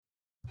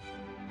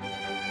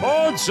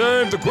Pod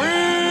Save the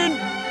Queen!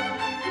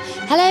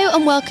 Hello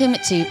and welcome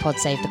to Pod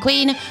Save the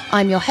Queen.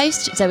 I'm your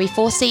host, Zoe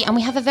Forsey, and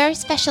we have a very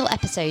special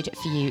episode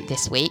for you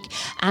this week.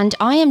 And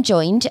I am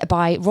joined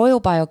by royal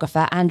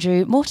biographer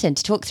Andrew Morton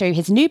to talk through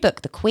his new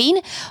book, The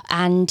Queen,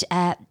 and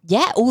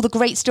all the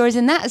great stories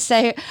in that.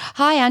 So,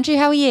 hi Andrew,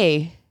 how are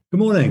you? Good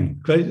morning.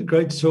 Great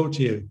to talk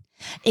to you.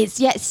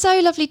 It's so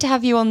lovely to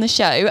have you on the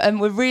show, and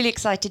we're really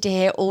excited to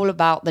hear all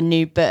about the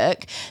new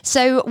book.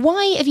 So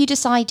why have you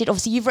decided,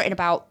 obviously you've written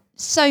about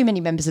so many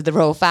members of the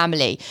royal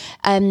family,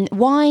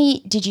 why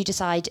did you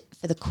decide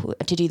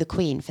to do the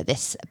Queen for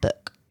this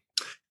book?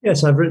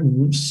 Yes, I've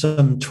written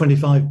some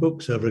 25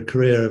 books over a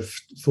career of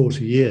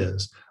 40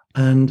 years,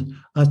 and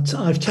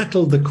I've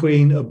tackled the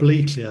Queen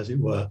obliquely, as it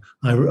were.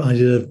 I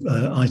did an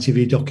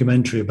ITV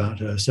documentary about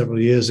her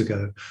several years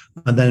ago,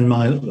 and then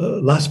my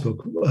last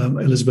book,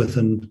 Elizabeth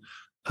and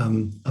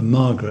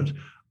Margaret,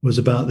 was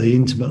about the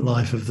intimate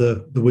life of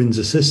the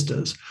Windsor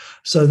sisters.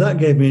 So that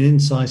gave me an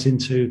insight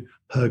into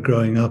her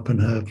growing up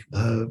and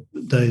her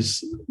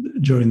days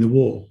during the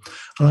war.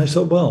 And I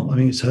thought, well, I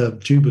mean, it's her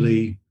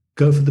Jubilee,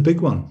 go for the big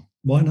one.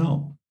 Why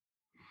not?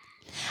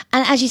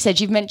 And as you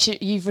said,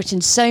 you've written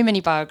so many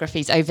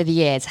biographies over the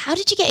years. How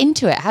did you get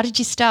into it? How did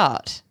you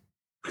start?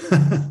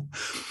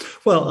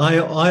 Well,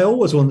 I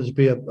always wanted to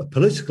be a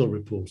political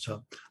reporter.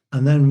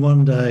 And then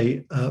one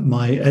day,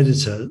 my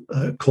editor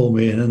called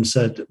me in and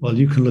said, well,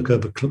 you can look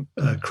over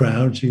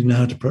crowds. You know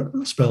how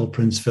to spell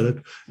Prince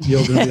Philip.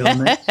 You're going to be our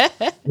next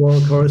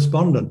royal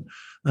correspondent.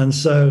 And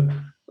so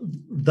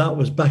that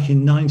was back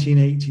in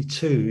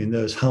 1982, in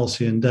those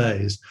halcyon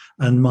days.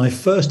 And my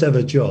first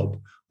ever job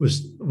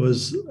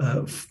was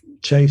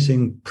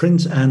chasing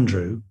Prince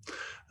Andrew,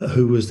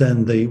 who was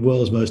then the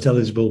world's most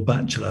eligible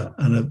bachelor,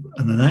 and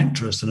an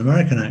actress, an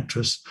American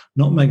actress,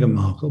 not Meghan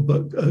Markle,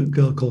 but a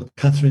girl called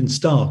Catherine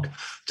Stark,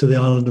 to the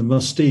island of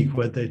Mustique,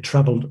 where they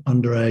travelled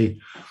under a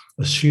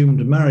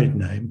assumed married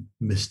name,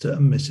 Mr.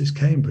 and Mrs.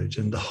 Cambridge.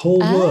 And the whole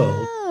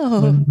world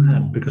went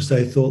mad because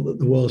they thought that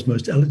the world's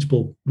most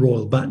eligible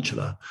royal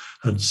bachelor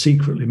had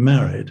secretly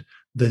married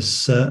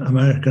this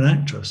American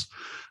actress.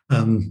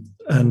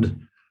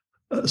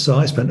 So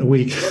I spent a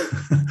week.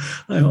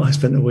 I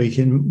spent a week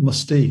in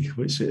Mustique,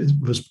 which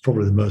was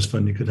probably the most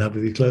fun you could have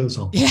with your clothes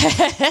on. Yeah,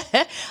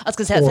 I was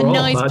going to say that's a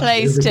nice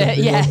place to.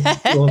 Yeah,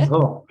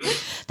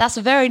 that's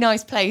a very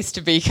nice place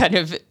to be kind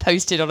of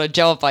posted on a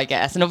job, I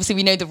guess. And obviously,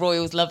 we know the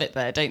royals love it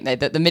there, don't they?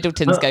 That the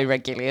Middletons go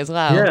regularly as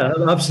well. Yeah,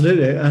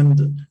 absolutely.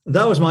 And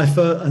that was my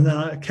first. And then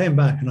I came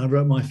back and I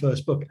wrote my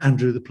first book,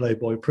 Andrew the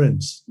Playboy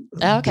Prince.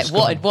 Okay,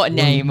 what a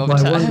name of a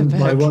time.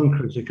 By one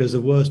critic as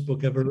the worst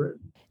book ever written.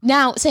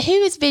 Now, so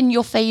who has been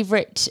your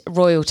favourite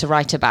royal to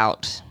write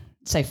about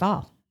so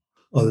far?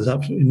 Oh, there's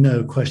absolutely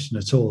no question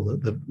at all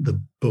that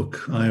the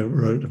book I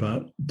wrote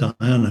about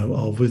Diana,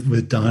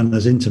 with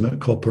Diana's intimate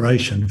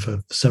cooperation for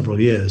several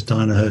years,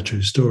 Diana, Her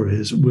True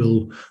Stories,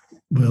 will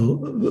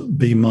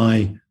be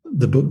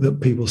the book that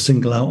people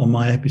single out on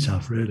my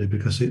epitaph, really,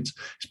 because it's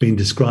been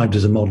described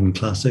as a modern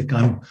classic.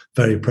 I'm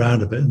very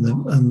proud of it,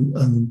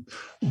 and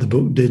the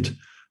book did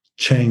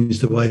change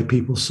the way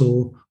people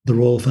saw the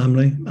royal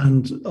family,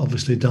 and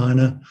obviously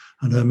Diana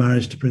and her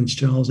marriage to Prince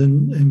Charles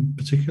in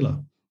particular.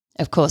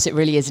 Of course, it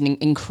really is an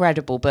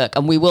incredible book,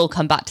 and we will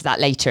come back to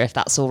that later if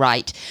that's all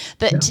right.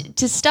 But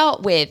to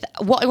start with,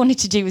 what I wanted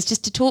to do was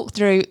just to talk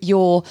through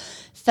your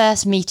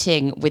first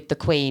meeting with the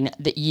Queen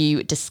that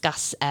you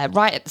discuss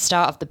right at the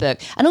start of the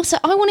book. And also,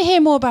 I want to hear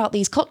more about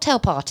these cocktail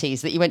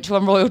parties that you went to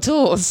on royal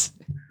tours.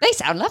 They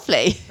sound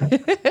lovely.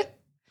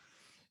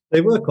 They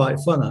were quite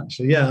fun,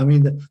 actually. Yeah, I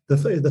mean,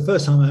 the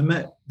first time I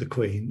met the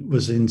Queen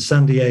was in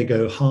San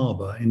Diego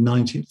Harbor in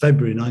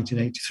February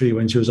 1983,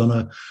 when she was on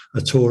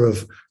a tour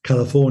of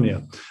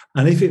California.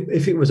 And if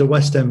it was a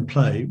West End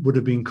play, it would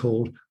have been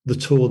called The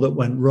Tour That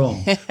Went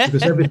Wrong,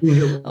 because everything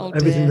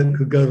that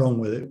could go wrong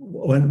with it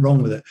went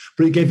wrong with it.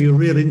 But it gave you a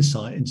real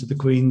insight into the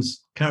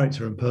Queen's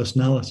character and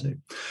personality.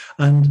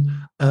 And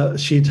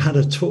she'd had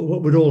a tour.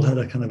 We'd all had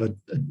a kind of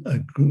a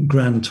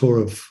grand tour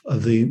of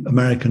the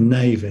American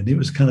Navy, and it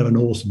was kind of an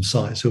awesome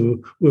sight.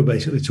 So we were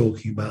basically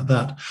talking about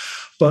that.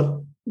 But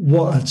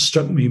what had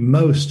struck me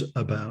most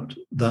about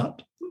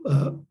that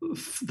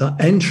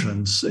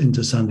entrance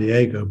into San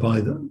Diego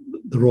by the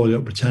Royal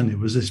Yacht Britannia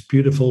was this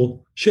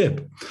beautiful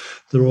ship,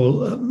 the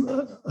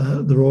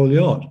Royal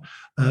Yacht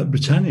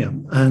Britannia.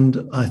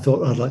 And I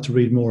thought I'd like to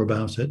read more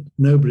about it.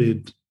 Nobody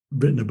had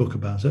written a book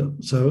about it,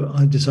 so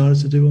I decided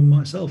to do one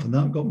myself, and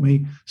that got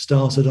me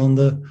started on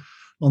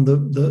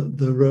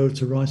the road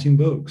to writing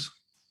books.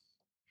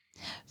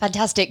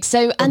 Fantastic.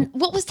 So, and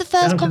what was the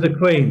first? Down to the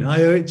Queen.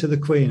 I owe it to the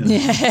Queen.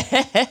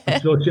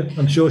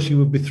 I'm sure she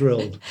would be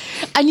thrilled.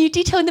 And you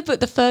detail in the book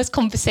the first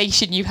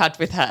conversation you had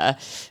with her.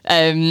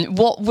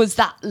 What was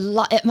that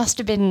like? It must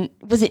have been.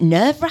 Was it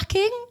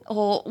nerve-wracking,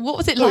 or what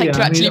was it like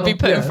to actually be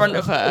put in front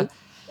of her?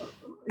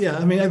 Yeah,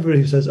 I mean,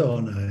 everybody says,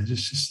 "Oh no, it's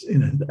just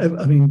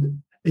I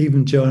mean,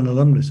 even Joanna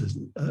Lumley says,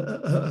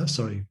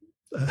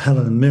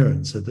 Helen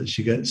Mirren said that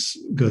she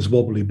goes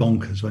wobbly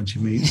bonkers when she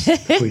meets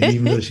the Queen,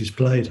 even though she's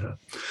played her.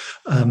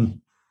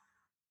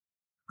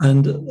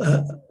 And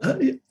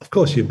of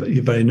course,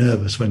 you're very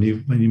nervous when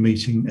you're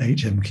meeting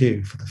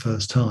HMQ for the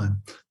first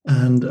time,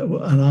 and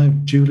I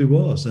duly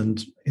was,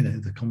 and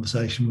the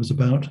conversation was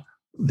about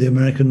the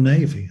American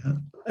Navy,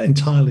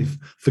 entirely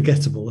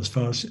forgettable as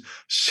far as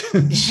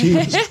she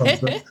was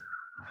concerned.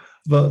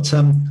 But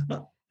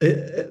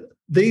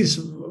these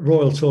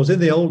royal tours in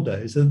the old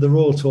days, the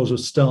royal tours would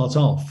start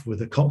off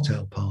with a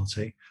cocktail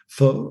party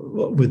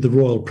with the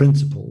royal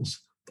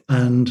principals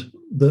and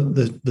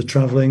the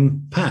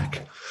travelling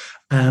pack.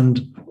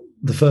 And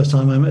the first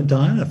time I met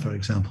Diana, for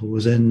example,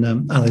 was in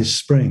Alice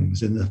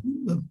Springs in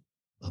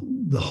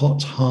the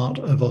hot heart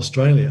of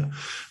Australia,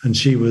 and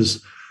she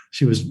was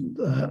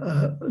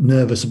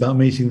nervous about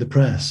meeting the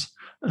press,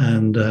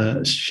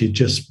 and she'd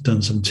just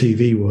done some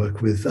TV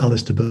work with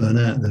Alistair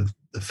Burnett,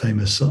 the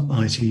famous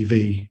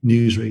ITV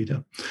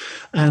newsreader,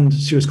 and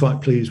she was quite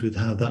pleased with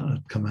how that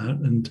had come out,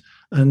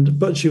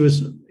 but she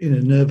was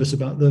nervous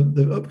about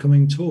the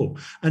upcoming tour,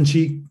 and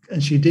she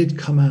did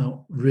come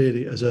out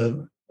really as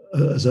an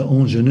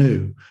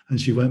ingenue,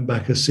 and she went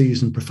back a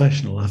seasoned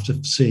professional after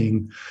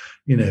seeing,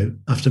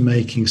 after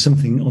making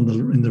something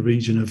in the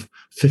region of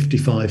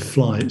 55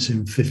 flights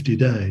in 50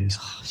 days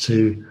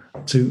to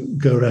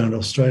go around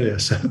Australia.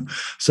 So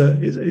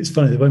it's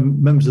funny that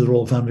when members of the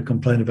royal family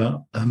complain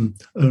about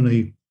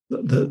only a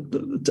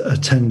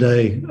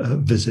 10-day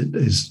visit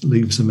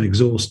leaves them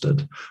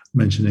exhausted,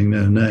 mentioning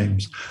no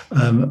names.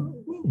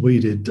 We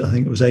did, I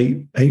think it was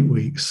eight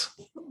weeks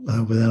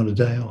without a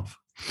day off.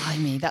 I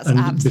mean, that's and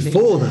absolutely.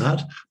 Before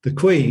that, the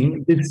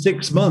Queen did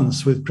 6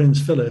 months with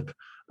Prince Philip,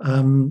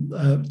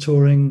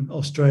 touring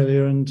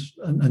Australia and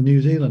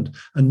New Zealand,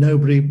 and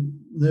nobody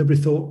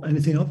thought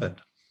anything of it.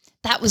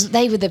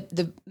 They were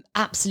the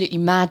absolutely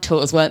mad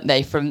tours, weren't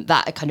they? From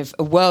that kind of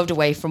a world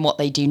away from what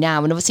they do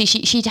now, and obviously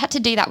she had to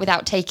do that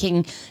without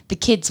taking the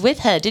kids with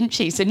her, didn't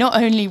she? So not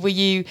only were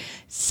you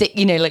sick,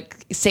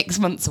 6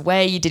 months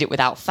away, you did it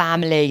without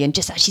family, and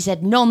just as she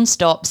said,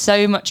 non-stop,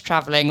 so much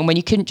travelling, and when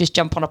you couldn't just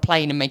jump on a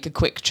plane and make a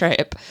quick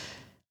trip.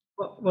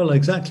 Well,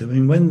 exactly. I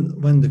mean,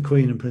 when the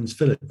Queen and Prince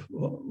Philip,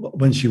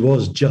 when she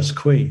was just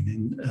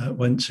Queen,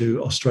 went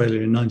to Australia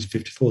in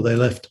 1954, they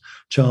left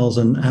Charles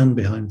and Anne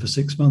behind for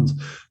 6 months,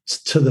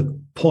 to the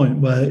point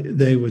where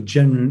they were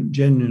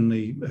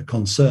genuinely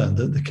concerned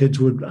that the kids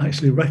would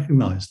actually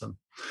recognise them.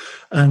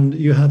 And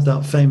you have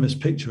that famous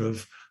picture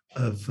of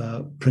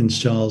Prince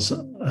Charles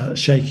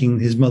shaking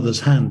his mother's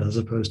hand as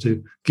opposed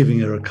to giving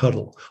her a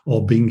cuddle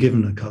or being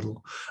given a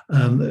cuddle.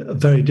 A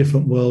very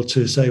different world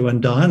to, say, when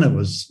Diana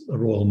was a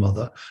royal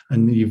mother,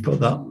 and you've got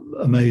that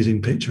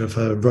amazing picture of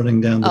her running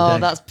down the deck. Oh,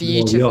 that's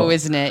beautiful,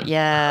 isn't it?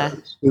 Yeah.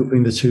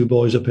 Scooping the two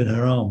boys up in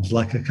her arms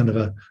like a kind of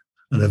an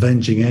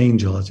avenging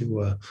angel, as it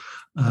were.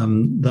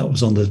 That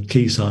was on the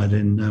quayside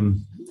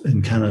in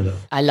Canada.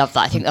 I love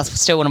that. I think that's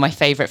still one of my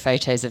favourite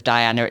photos of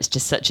Diana. It's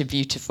just such a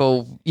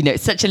beautiful,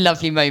 it's such a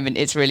lovely moment.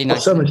 It's really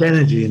nice. So much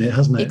energy in it,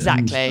 hasn't it?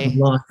 Exactly. And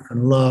life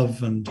and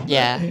love and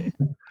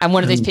and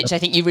one of those pictures I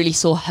think you really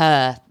saw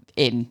her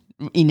in,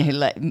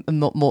 like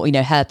more,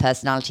 her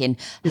personality and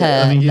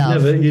her. I mean,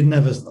 love. you'd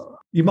never.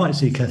 You might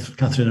see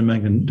Catherine and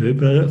Meghan do it,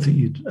 but I don't think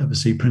you'd ever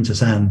see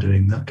Princess Anne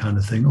doing that kind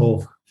of thing,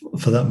 or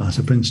for that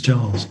matter, Prince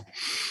Charles.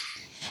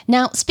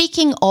 Now,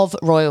 speaking of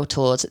royal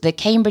tours, the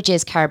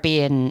Cambridge's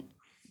Caribbean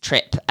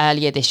trip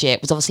earlier this year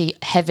was obviously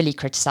heavily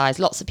criticised.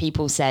 Lots of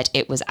people said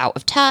it was out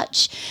of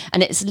touch,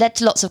 and it's led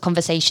to lots of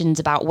conversations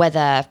about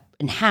whether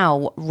and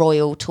how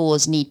royal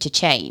tours need to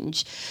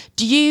change.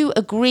 Do you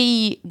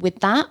agree with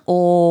that,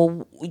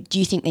 or do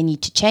you think they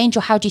need to change,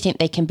 or how do you think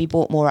they can be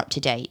brought more up to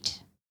date?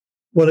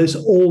 Well, it's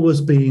always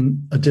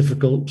been a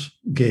difficult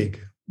gig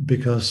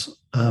because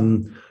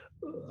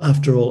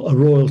after all, a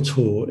royal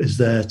tour is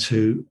there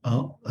to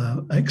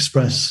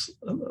express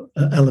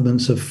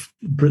elements of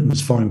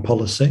Britain's foreign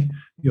policy.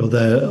 You're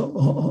there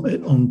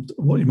on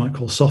what you might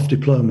call soft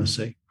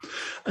diplomacy.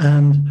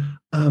 And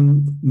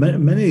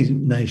many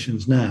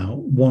nations now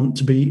want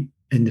to be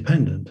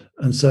independent.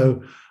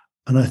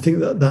 And I think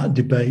that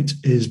debate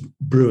is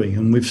brewing.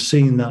 And we've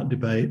seen that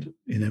debate,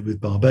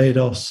 with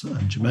Barbados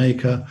and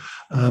Jamaica.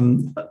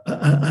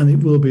 And it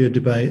will be a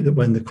debate that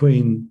when the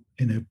Queen,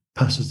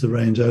 passes the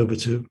reins over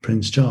to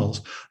Prince Charles,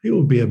 it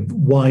will be a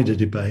wider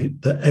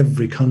debate that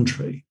every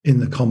country in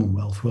the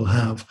Commonwealth will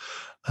have,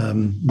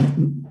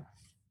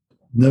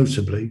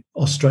 notably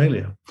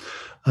Australia.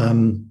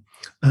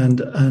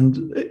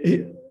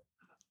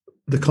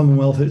 The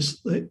Commonwealth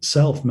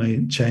itself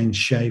may change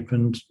shape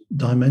and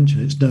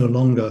dimension. It's no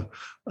longer,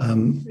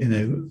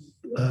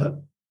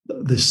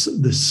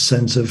 this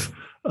sense of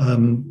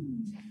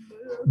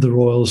the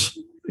royals,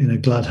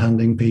 glad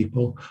handing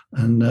people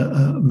and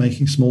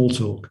making small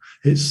talk.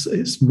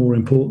 It's more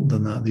important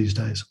than that these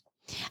days.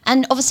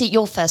 And obviously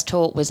your first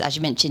tour was, as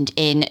you mentioned,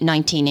 in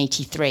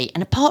 1983.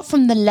 And apart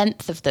from the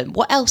length of them,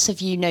 what else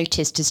have you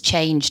noticed has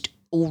changed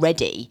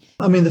already?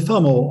 I mean, they're far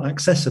more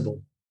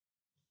accessible.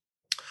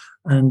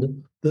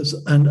 And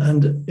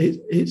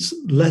it's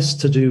less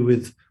to do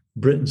with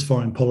Britain's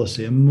foreign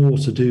policy and more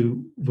to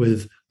do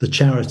with the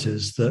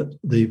charities that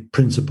the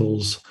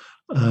principals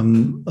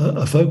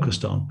are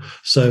focused on.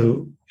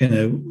 So,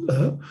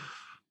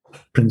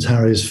 Prince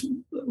Harry's,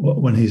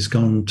 when he's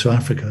gone to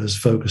Africa, has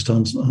focused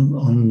on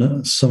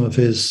some of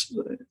his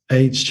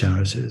AIDS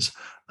charities,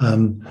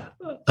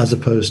 as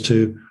opposed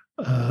to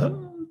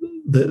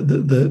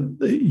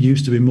it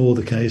used to be more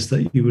the case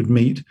that you would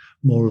meet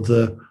more of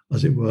the,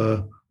 as it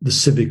were, the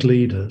civic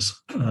leaders,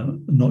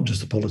 not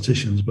just the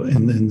politicians, but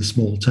in the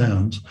small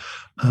towns.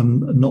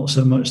 Not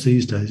so much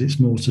these days. It's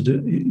more to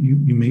do,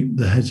 you meet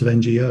the heads of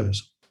NGOs.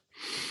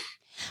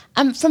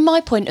 And from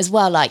my point as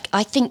well, like,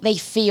 I think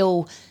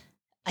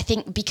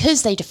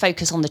because they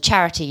focus on the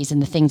charities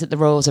and the things that the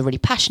royals are really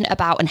passionate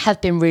about and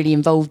have been really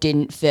involved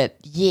in for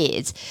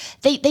years,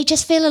 they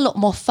just feel a lot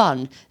more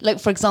fun. Like,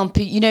 for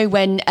example,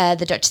 when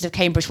the Duchess of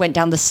Cambridge went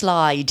down the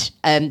slide,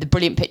 the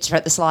brilliant picture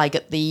at the slide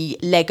at the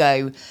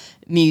Lego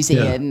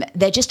Museum,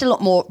 they're just a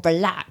lot more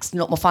relaxed, a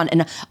lot more fun.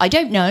 And I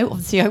don't know,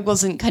 obviously I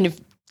wasn't kind of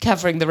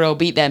covering the royal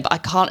beat then, but I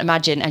can't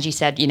imagine, as you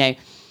said,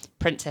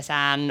 Princess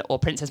Anne or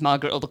Princess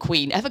Margaret or the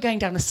Queen ever going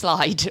down a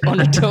slide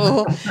on a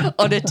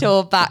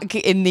tour back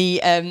in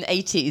the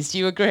 80s. Do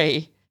you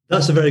agree?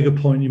 That's a very good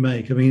point you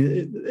make. I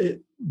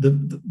mean,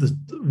 the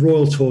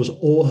royal tours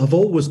have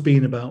always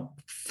been about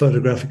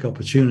photographic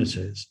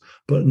opportunities,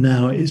 but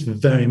now it's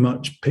very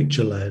much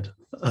picture-led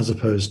as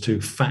opposed to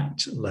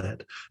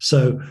fact-led.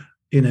 So,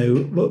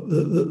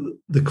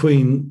 the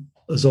Queen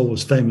has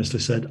always famously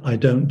said, "I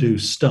don't do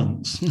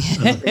stunts."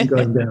 And I think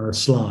going down a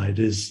slide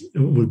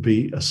would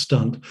be a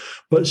stunt.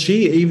 But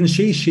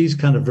she's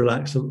kind of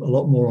relaxed a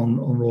lot more on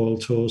royal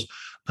tours.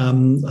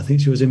 I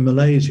think she was in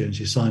Malaysia and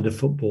she signed a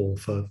football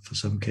for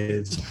some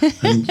kids.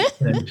 And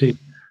she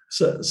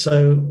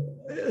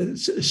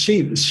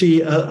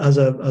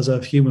as a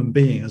human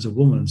being, as a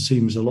woman,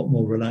 seems a lot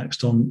more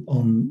relaxed on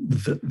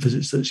the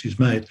visits that she's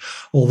made.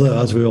 Although,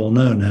 as we all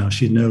know now,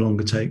 she no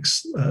longer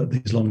takes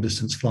these long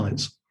distance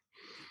flights.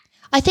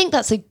 I think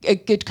that's a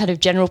good kind of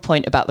general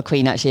point about the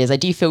Queen, actually, is I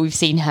do feel we've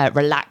seen her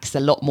relax a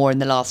lot more in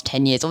the last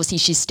 10 years. Obviously,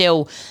 she's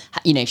still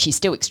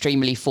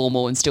extremely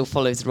formal and still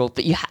follows the rules,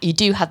 but you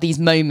do have these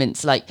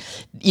moments like,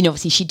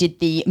 obviously she did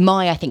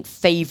I think,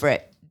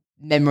 favourite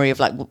memory of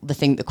like the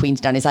thing the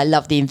Queen's done is I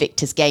love the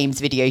Invictus Games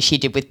video she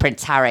did with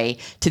Prince Harry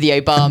to the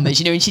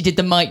Obamas, and she did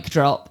the mic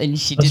drop and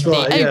she did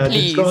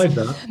please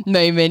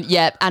moment.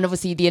 Yeah. And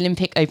obviously the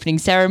Olympic opening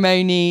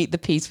ceremony, the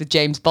piece with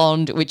James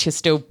Bond, which is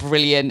still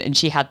brilliant. And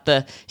she had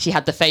the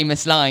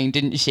famous line,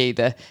 didn't she?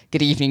 The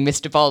 "Good evening,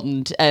 Mr.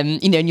 Bond."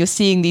 And you're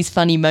seeing these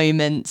funny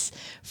moments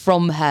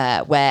from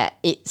her where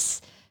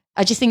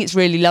I just think it's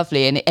really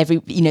lovely, and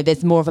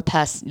there's more of a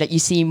person that you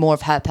see more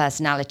of her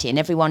personality, and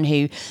everyone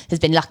who has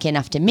been lucky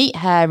enough to meet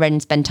her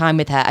and spend time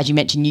with her, as you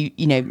mentioned,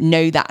 you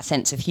know that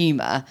sense of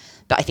humour.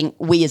 But I think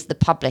we as the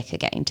public are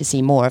getting to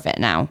see more of it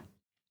now.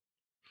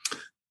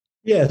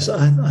 Yes,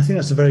 I think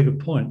that's a very good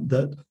point.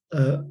 That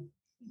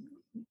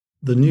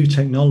the new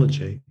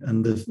technology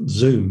and the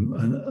Zoom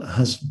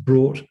has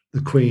brought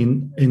the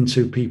Queen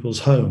into people's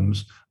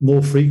homes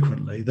more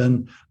frequently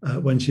than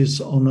when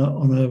she's on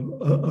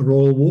a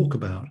royal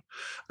walkabout.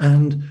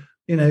 And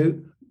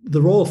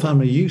the royal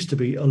family used to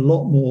be a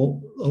lot more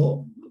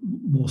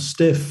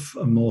stiff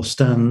and more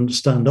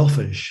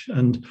standoffish.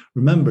 And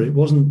remember, it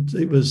was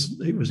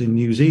in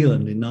New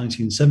Zealand in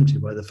 1970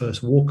 where the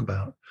first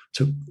walkabout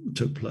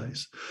took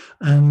place,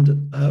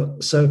 and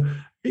so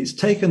it's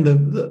taken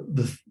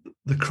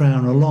the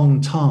Crown a long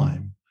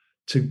time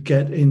to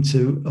get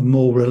into a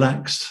more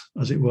relaxed,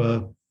 as it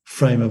were,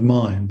 frame of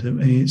mind. I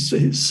mean, it's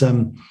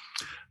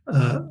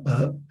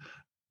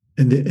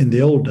in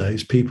the old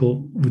days,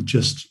 people would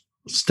just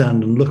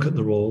stand and look at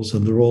the royals,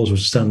 and the royals would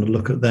stand and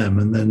look at them,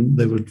 and then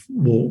they would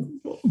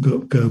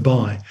go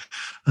by.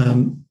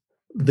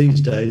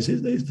 These days,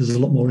 there's a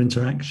lot more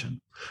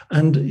interaction,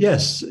 and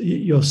yes,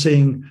 you're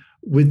seeing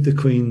with the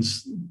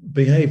Queen's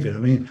behaviour. I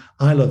mean,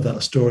 I love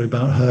that story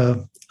about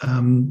her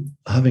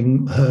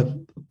having her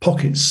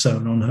pockets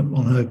sewn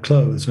on her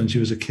clothes when she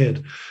was a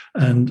kid,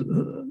 and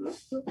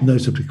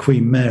notably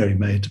Queen Mary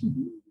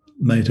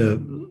made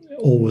her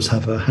always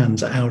have her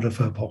hands out of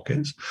her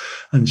pockets,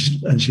 and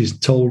she's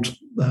told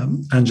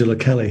Angela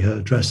Kelly,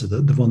 her dresser,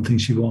 that the one thing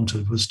she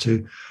wanted was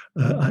to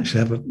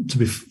actually to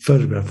be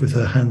photographed with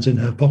her hands in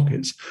her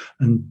pockets,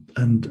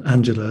 and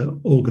Angela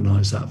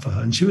organised that for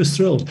her, and she was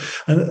thrilled.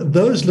 And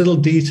those little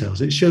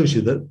details, it shows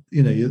you that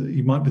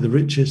you might be the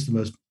richest,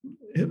 the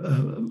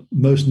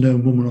most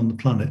known woman on the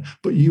planet,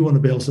 but you want to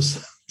be able to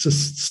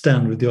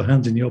stand with your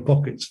hands in your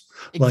pockets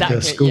like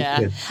a school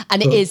kid.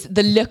 And it is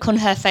the look on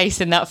her face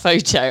in that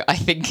photo, I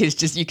think, is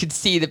just, you could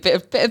see the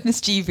bit of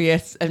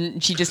mischievous,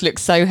 and she just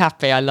looks so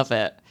happy. I love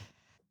it.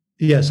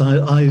 Yes,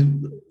 I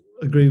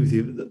agree with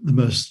you. The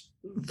most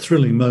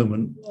thrilling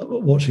moment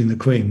watching the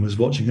Queen was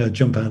watching her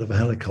jump out of a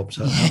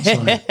helicopter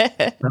outside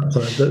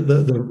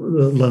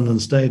the London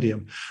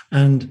Stadium.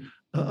 And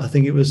I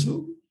think it was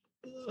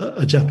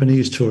a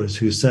Japanese tourist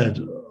who said,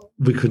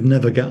 "We could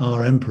never get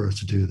our emperor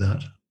to do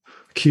that."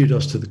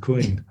 Kudos to the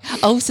Queen.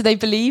 Oh, so they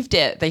believed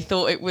it. They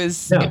thought it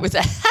was. Yeah.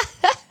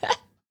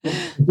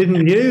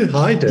 Didn't you?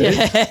 I did.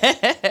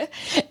 Yeah.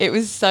 It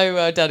was so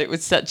well done. It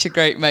was such a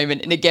great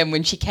moment. And again,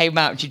 when she came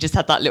out, she just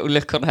had that little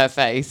look on her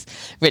face,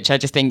 which I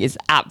just think is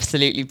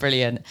absolutely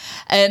brilliant.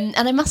 And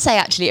I must say,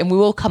 actually, and we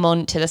will come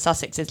on to the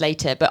Sussexes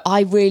later, but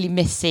I really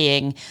miss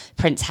seeing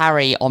Prince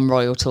Harry on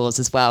royal tours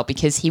as well,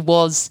 because he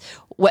was,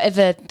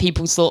 whatever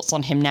people's thoughts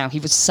on him now, he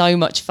was so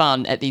much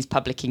fun at these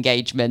public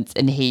engagements,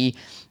 and he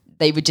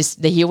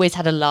always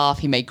had a laugh.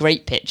 He made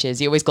great pictures.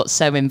 He always got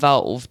so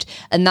involved.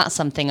 And that's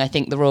something I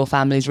think the royal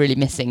family is really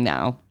missing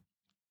now.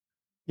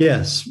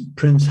 Yes,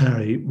 Prince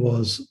Harry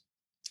was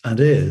and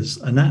is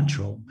a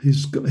natural.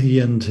 He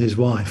and his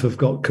wife have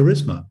got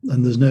charisma,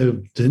 and there's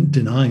no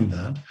denying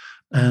that.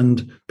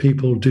 And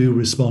people do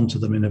respond to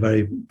them in a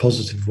very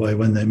positive way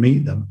when they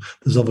meet them.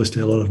 There's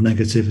obviously a lot of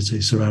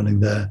negativity surrounding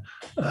their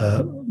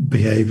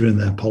behaviour and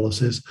their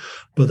policies,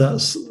 but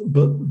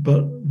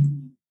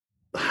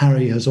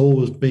Harry has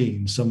always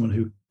been someone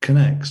who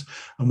connects.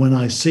 And when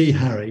I see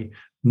Harry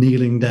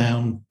kneeling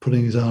down,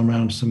 putting his arm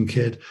around some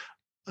kid,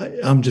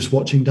 I'm just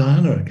watching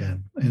Diana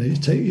again. And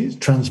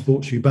it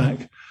transports you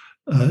back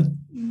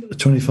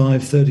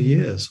 25, 30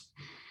 years.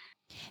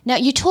 Now,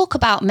 you talk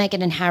about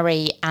Meghan and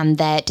Harry and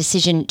their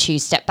decision to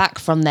step back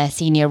from their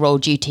senior royal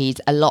duties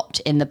a lot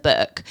in the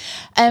book.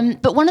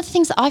 But one of the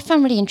things that I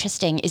found really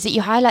interesting is that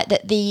you highlight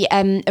that the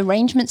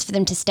arrangements for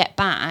them to step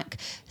back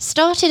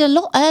started a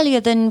lot earlier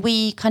than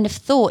we kind of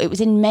thought. It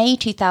was in May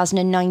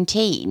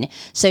 2019.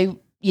 So,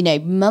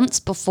 months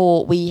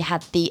before we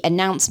had the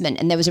announcement.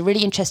 And there was a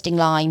really interesting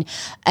line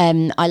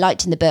I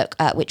liked in the book,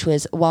 which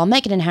was, while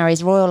Meghan and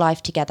Harry's royal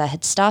life together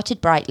had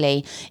started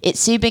brightly, it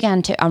soon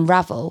began to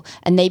unravel,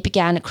 and they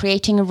began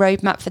creating a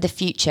roadmap for the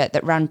future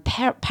that ran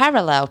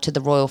parallel to the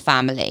royal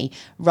family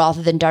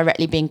rather than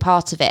directly being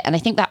part of it. And I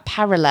think that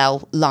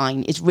parallel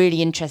line is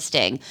really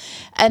interesting.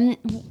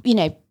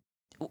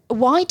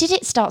 Why did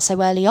it start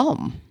so early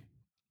on?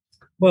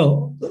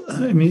 Well,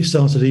 it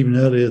started even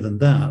earlier than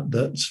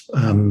that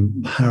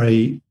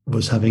Harry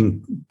was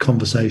having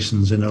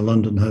conversations in a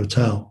London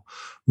hotel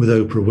with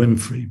Oprah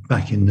Winfrey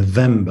back in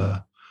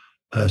November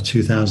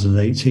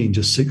 2018,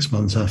 just 6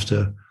 months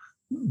after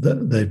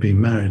they'd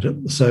been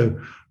married. So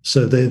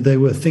they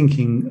were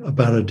thinking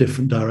about a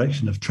different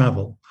direction of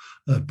travel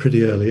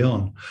pretty early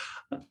on.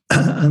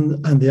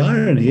 And the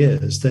irony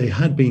is they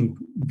had been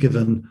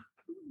given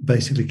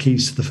basically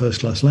keys to the first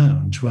class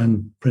lounge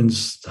when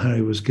Prince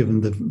Harry was given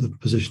the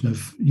position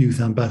of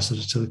youth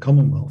ambassador to the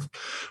Commonwealth,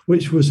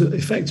 which was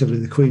effectively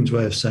the Queen's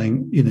way of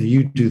saying,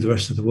 you do the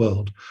rest of the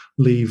world,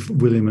 leave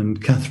William and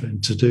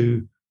Catherine to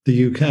do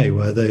the UK,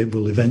 where they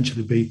will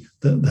eventually be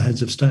the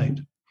heads of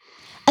state.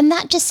 And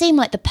that just seemed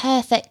like the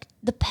perfect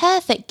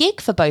gig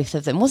for both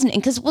of them, wasn't it?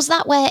 Because was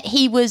that where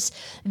he was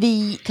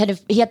he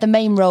had the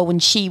main role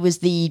and she was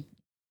the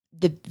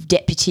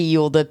deputy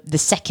or the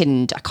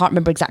second? I can't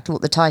remember exactly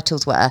what the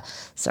titles were.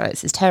 Sorry,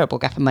 it's this terrible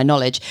gap in my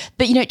knowledge.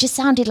 But, it just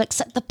sounded like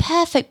the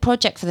perfect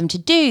project for them to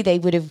do. They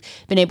would have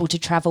been able to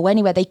travel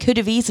anywhere. They could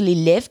have easily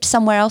lived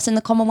somewhere else in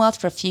the Commonwealth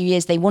for a few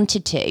years they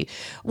wanted to.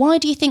 Why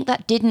do you think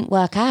that didn't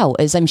work out,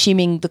 as I'm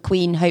assuming the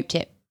Queen hoped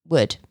it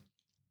would?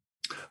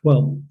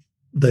 Well,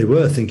 they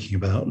were thinking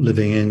about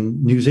living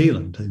in New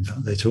Zealand. In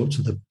fact, they talked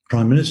to the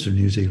Prime Minister of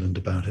New Zealand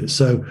about it.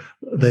 So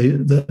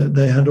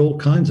they had all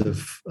kinds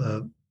of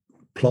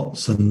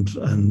plots and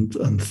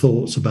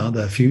thoughts about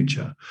their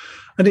future,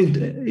 and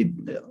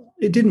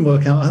it didn't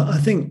work out. I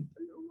think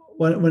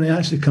when it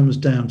actually comes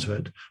down to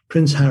it,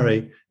 Prince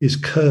Harry is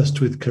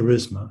cursed with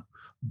charisma,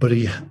 but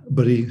he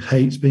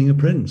hates being a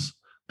prince,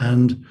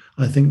 and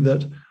I think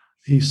that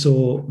he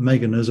saw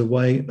Meghan as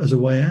a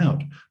way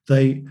out.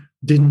 They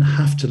didn't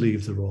have to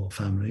leave the royal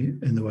family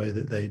in the way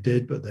that they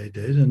did, but they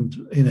did, and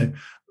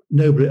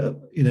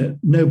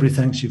nobody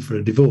thanks you for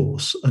a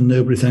divorce, and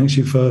nobody thanks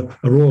you for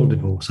a royal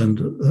divorce.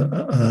 And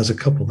as a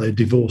couple, they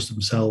divorced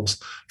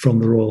themselves from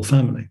the royal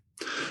family.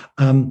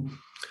 Having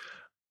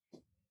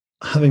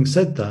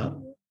said that,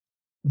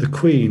 the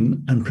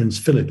Queen and Prince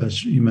Philip,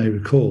 as you may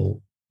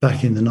recall,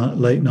 back in the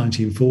late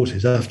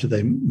 1940s, after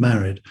they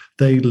married,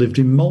 they lived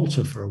in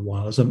Malta for a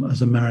while as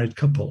a married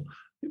couple.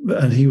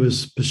 And he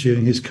was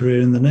pursuing his career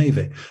in the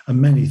Navy.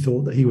 And many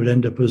thought that he would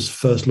end up as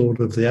First Lord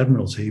of the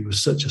Admiralty. He was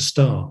such a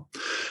star.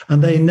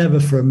 And they never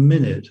for a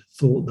minute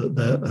thought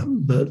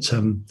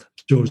that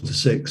George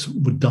VI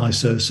would die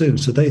so soon.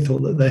 So they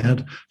thought that they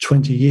had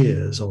 20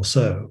 years or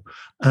so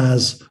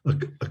as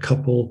a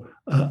couple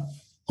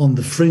on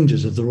the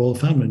fringes of the royal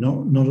family,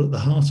 not at the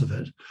heart of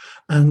it.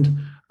 And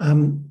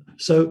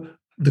so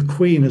the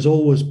Queen has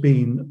always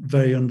been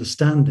very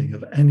understanding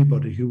of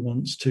anybody who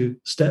wants to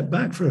step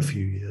back for a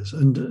few years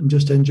and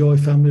just enjoy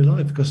family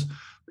life, because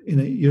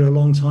you're a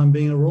long time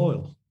being a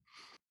royal.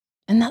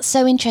 And that's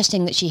so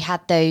interesting that she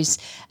had those,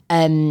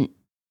 she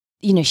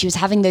was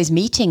having those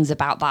meetings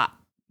about that,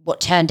 what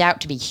turned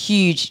out to be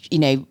huge,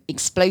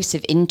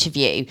 explosive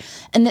interview,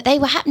 and that they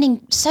were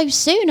happening so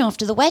soon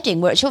after the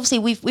wedding, which obviously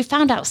we've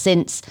found out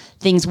since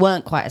things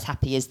weren't quite as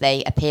happy as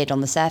they appeared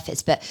on the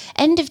surface. But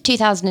end of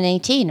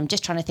 2018, I'm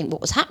just trying to think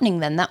what was happening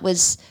then. That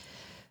was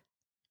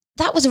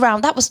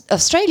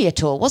Australia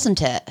tour,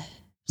 wasn't it?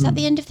 Was that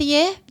the end of the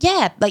year?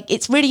 Yeah, like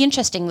it's really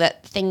interesting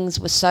that things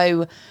were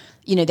so,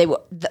 they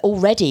were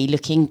already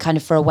looking kind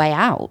of for a way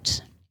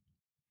out.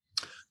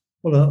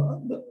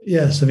 Well,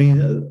 yes. I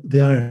mean,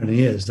 the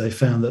irony is they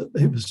found that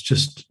it was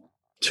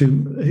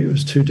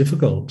too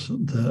difficult,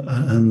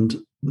 and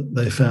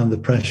they found the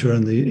pressure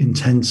and the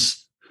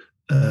intense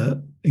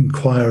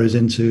inquiries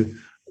into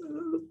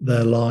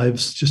their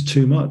lives just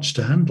too much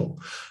to handle.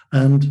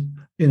 And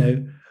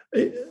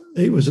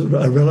it was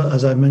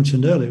as I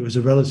mentioned earlier, it was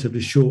a relatively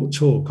short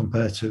tour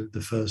compared to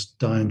the first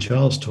Diana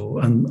Charles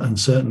tour, and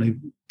certainly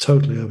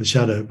totally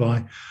overshadowed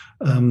by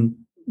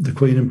the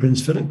Queen and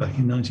Prince Philip back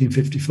in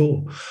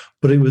 1954.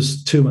 But it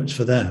was too much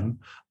for them,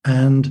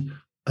 and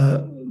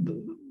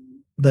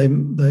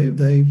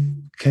they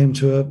came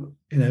to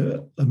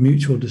a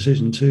mutual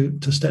decision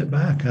to step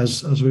back,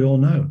 as we all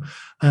know.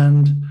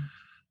 And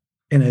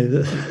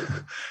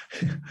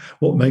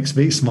what makes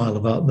me smile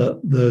about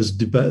those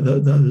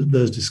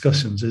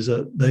discussions is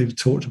that they've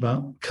talked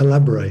about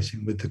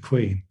collaborating with the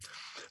Queen.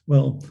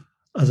 Well,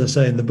 as I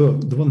say in the book,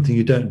 the one thing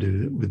you don't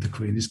do with the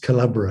Queen is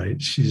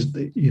collaborate.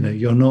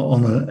 You're not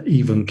on an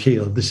even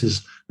keel. This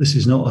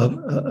is not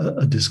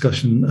a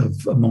discussion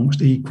of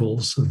amongst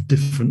equals of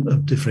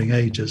differing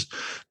ages.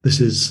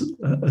 This is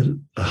a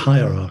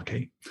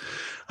hierarchy.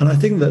 And I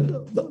think that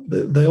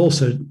they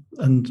also,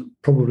 and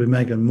probably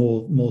Meghan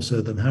more so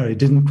than Harry,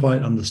 didn't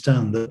quite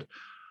understand that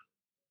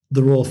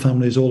the royal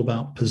family is all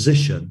about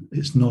position.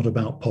 It's not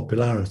about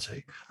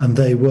popularity. And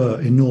they were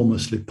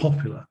enormously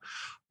popular.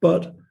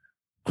 But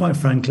quite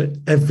frankly,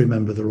 every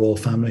member of the royal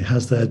family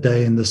has their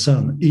day in the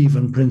sun.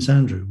 Even Prince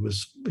Andrew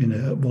was,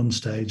 at one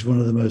stage, one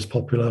of the most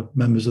popular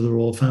members of the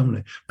royal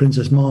family.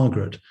 Princess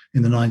Margaret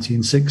in the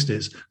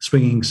 1960s,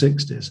 swinging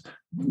 60s,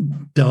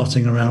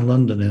 darting around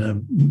London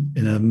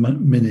in a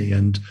mini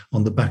and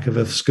on the back of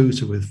a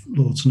scooter with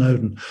Lord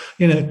Snowdon.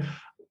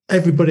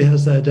 Everybody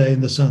has their day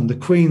in the sun. The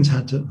Queen's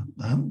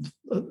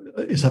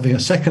is having a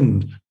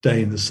second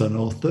day in the sun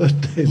or third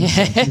day in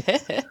the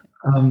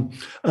sun.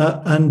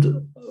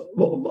 And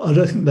I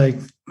don't think they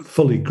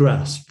fully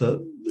grasped that,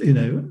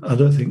 I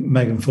don't think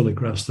Meghan fully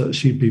grasped that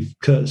she'd be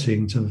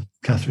curtsying to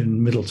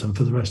Catherine Middleton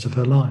for the rest of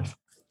her life.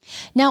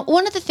 Now,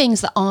 one of the things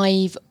that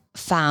I've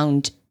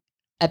found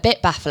a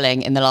bit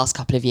baffling in the last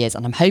couple of years,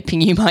 and I'm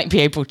hoping you might be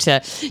able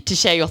to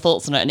share your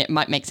thoughts on it and it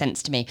might make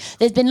sense to me.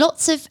 There's been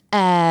lots of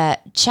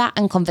chat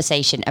and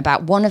conversation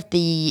about one of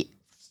the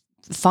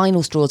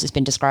final straws it's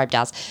been described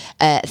as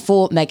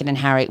for Meghan and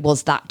Harry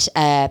was that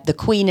the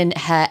Queen and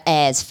her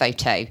heirs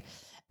photo,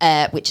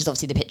 which is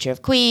obviously the picture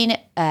of Queen,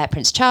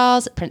 Prince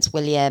Charles, Prince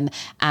William,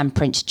 and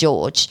Prince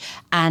George.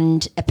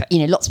 And,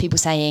 lots of people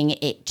saying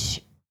it,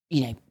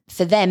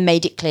 for them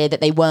made it clear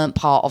that they weren't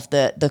part of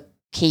the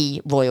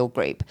key royal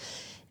group.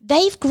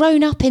 They've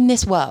grown up in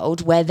this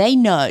world where they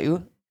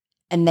know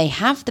and they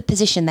have the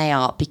position they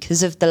are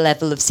because of the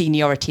level of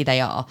seniority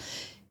they are.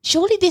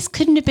 Surely this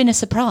couldn't have been a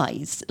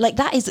surprise. Like,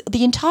 that is,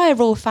 the entire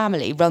royal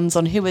family runs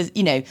on who is,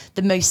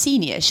 the most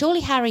senior. Surely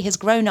Harry has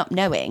grown up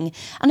knowing,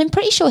 and I'm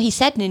pretty sure he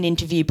said in an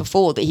interview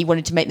before that he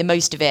wanted to make the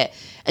most of it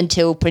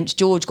until Prince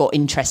George got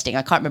interesting.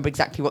 I can't remember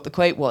exactly what the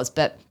quote was,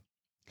 but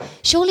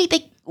surely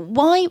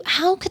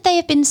how could they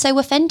have been so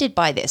offended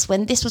by this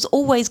when this was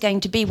always going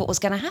to be what was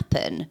going to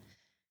happen?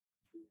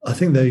 I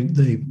think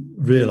they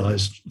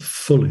realised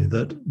fully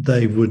that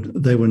they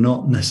were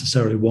not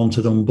necessarily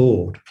wanted on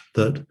board,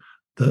 that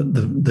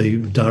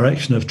the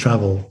direction of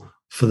travel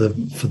for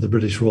the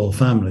British royal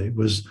family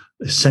was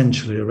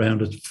essentially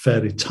around a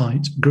fairly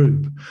tight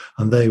group,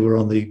 and they were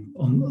on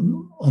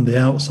the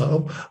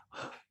outside,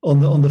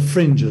 on the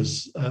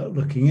fringes,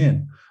 looking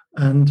in,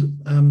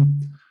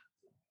 and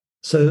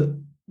so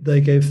they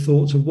gave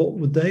thought to what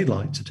would they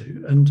like to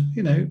do.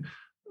 And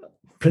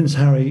Prince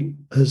Harry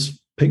has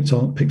picked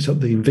up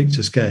the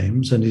Invictus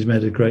Games, and he's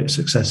made a great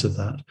success of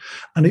that.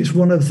 And it's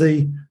one of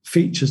the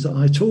features that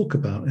I talk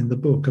about in the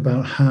book,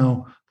 about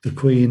how the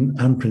Queen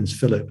and Prince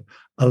Philip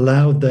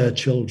allowed their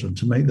children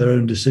to make their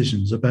own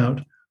decisions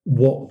about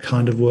what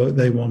kind of work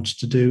they wanted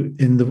to do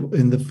in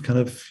the kind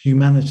of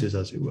humanities,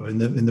 as it were, in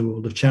the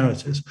world of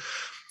charities.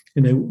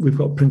 We've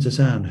got Princess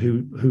Anne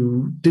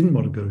who didn't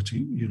want to go to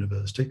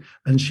university,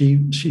 and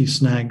she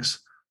snags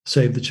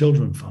Save the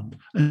Children Fund,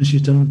 and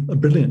she's done a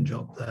brilliant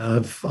job there.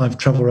 I've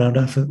travelled around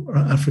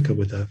Africa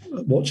with her,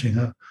 watching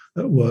her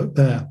at work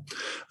there.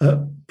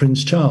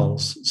 Prince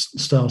Charles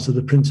started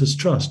the Prince's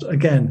Trust.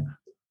 Again,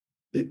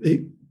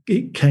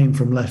 it came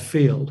from left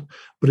field,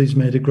 but he's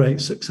made a great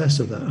success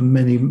of that, and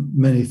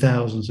many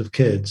thousands of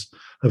kids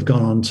have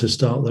gone on to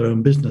start their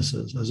own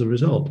businesses as a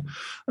result.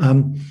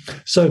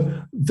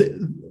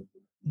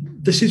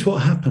 This is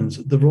what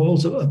happens. The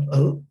royals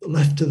are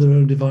left to their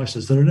own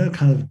devices. There are no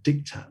kind of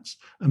diktats.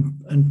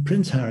 And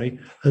Prince Harry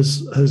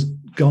has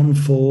gone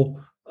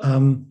for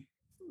the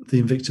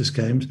Invictus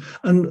Games.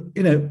 And,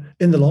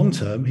 in the long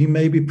term, he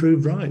may be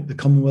proved right. The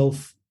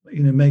Commonwealth,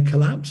 may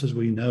collapse as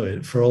we know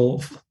it.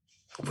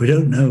 We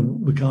don't know.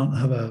 We can't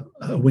have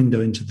a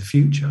window into the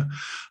future.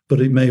 But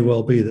it may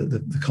well be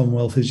that the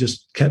Commonwealth is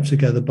just kept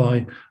together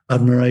by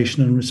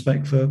admiration and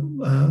respect for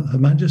Her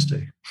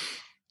Majesty.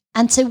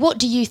 And so what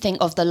do you think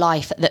of the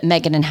life that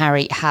Meghan and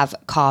Harry have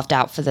carved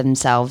out for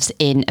themselves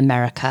in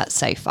America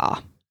so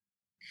far?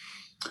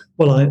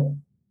 Well,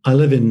 I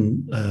live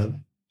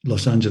in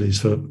Los Angeles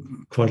for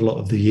quite a lot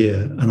of the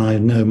year, and I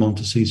know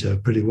Montecito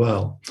pretty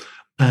well.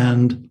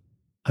 And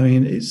I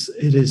mean,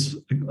 it is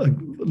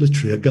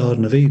literally a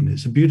Garden of Eden.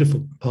 It's a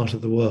beautiful part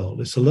of the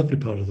world. It's a lovely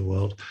part of the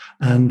world.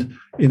 And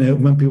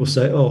when people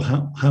say, "Oh,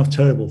 how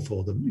terrible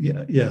for them,"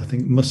 yeah, I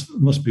think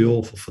must be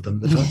awful for them.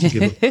 They've had to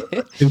give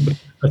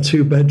a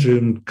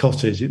 2-bedroom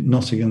cottage,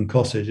 Nottingham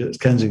Cottage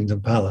at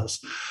Kensington Palace,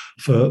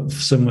 for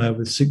somewhere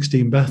with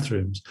 16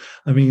 bathrooms.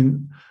 I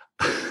mean,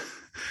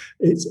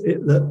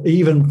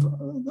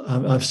 even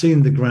I've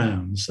seen the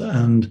grounds,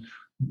 and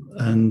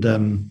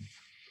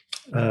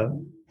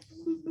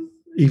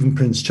even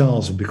Prince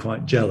Charles would be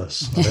quite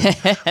jealous.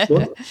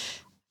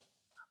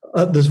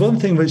 There's one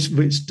thing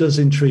which does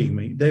intrigue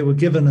me. They were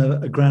given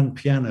a grand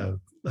piano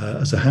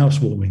as a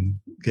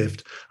housewarming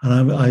gift,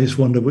 and I just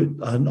wonder.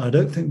 I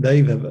don't think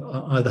they've ever,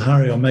 either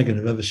Harry or Meghan,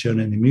 have ever shown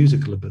any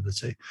musical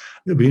ability.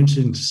 It'll be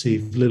interesting to see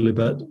if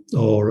Lilibet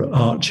or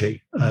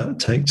Archie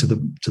take to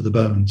the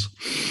bones.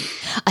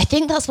 I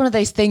think that's one of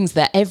those things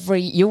that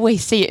you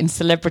always see it in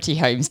celebrity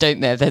homes,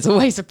 don't there? There's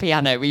always a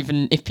piano,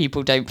 even if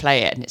people don't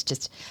play it. And it's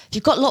just, if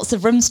you've got lots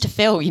of rooms to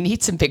fill, you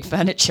need some big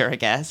furniture, I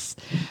guess.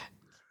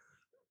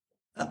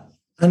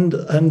 And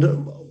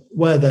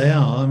where they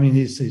are, I mean,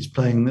 he's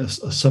playing a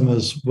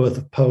summer's worth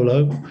of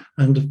polo,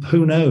 and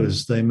who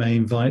knows, they may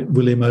invite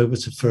William over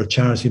for a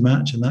charity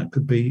match, and that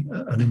could be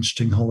an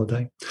interesting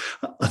holiday.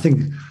 I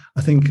think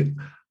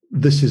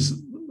this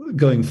is,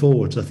 going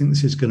forward, I think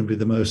this is going to be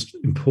the most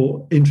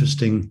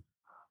interesting,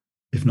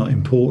 if not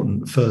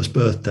important, first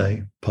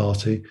birthday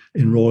party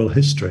in royal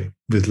history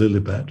with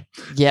Lilibet.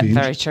 Yeah,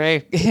 very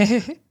true.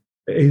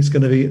 There's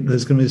going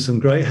to be some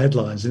great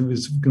headlines, and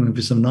there's going to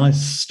be some nice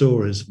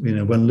stories,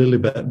 when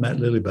Lilibet met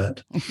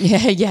Lilibet.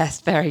 Yeah, yes,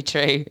 very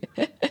true.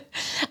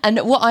 And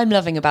what I'm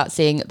loving about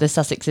seeing the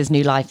Sussexes'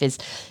 new life is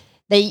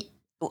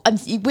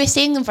we're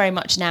seeing them very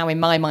much now, in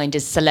my mind,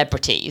 as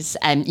celebrities.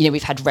 And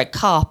we've had red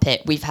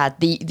carpet, we've had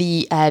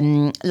the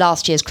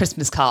last year's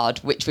Christmas card,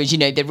 which was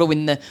they're all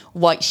in the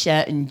white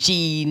shirt and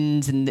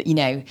jeans, and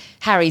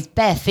Harry's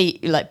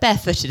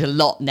barefooted a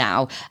lot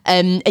now.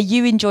 Are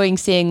you enjoying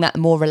seeing that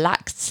more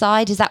relaxed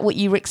side? Is that what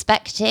you were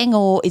expecting,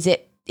 or is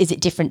it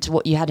different to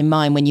what you had in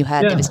mind when you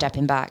heard they were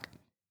stepping back?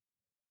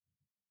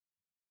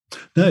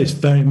 No, it's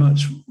very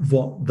much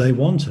what they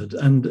wanted,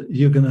 and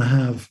you're going to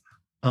have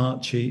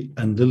Archie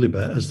and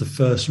Lilibet as the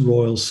first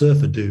royal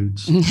surfer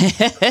dudes.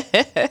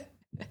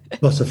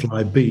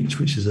 Butterfly Beach,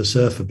 which is a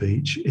surfer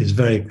beach,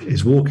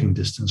 is walking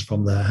distance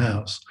from their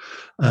house.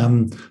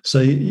 So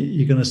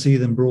you're going to see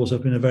them brought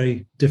up in a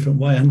very different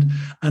way,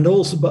 and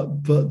also,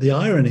 but the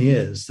irony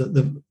is that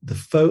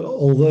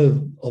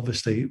although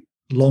obviously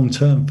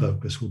long-term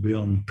focus will be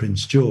on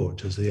Prince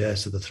George as the heir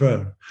to the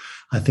throne,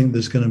 I think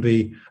there's going to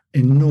be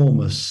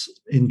enormous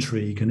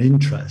intrigue and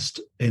interest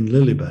in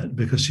Lilibet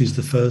because she's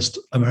the first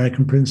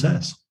American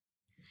princess.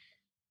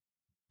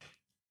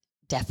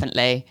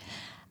 Definitely.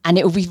 And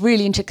it will be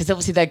really interesting because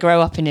obviously they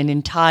grow up in an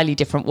entirely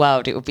different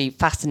world. It will be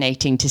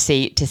fascinating to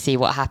see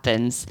what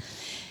happens.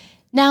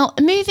 Now,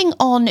 moving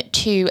on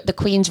to the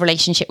Queen's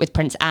relationship with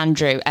Prince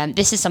Andrew,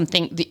 this is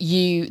something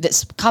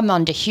that's come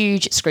under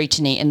huge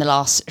scrutiny in the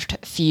last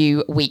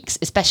few weeks,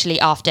 especially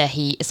after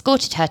he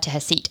escorted her to her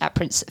seat at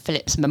Prince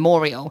Philip's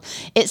memorial.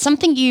 It's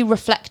something you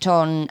reflect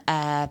on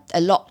a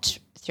lot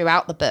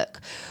throughout the book.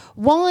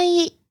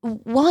 Why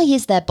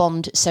is their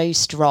bond so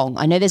strong?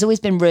 I know there's always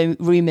been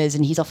rumours,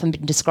 and he's often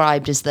been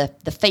described as the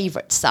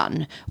favourite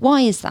son. Why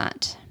is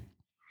that?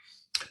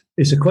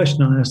 It's a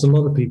question I asked a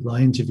lot of people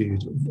I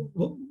interviewed.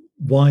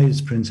 Why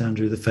is Prince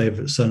Andrew the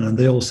favourite son? And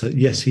they all said,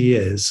 yes, he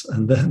is.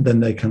 And then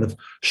they kind of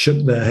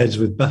shook their heads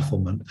with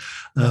bafflement.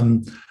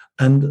 And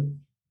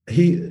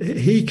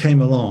he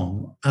came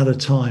along at a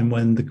time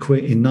when the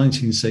Queen, in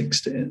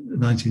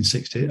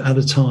 1960, at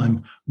a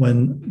time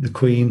when the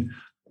Queen,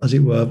 as it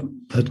were,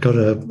 had got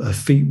her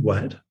feet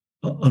wet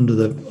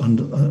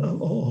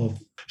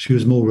she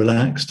was more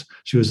relaxed.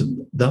 She was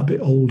that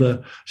bit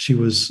older. She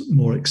was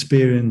more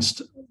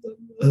experienced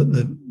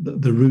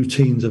the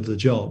routines of the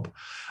job.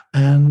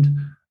 And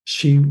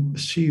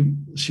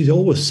she's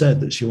always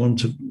said that she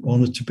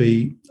wanted to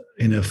be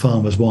a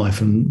farmer's wife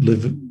and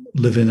live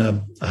in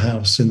a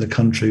house in the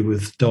country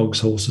with dogs,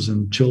 horses,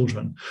 and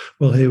children.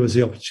 Well, here was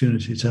the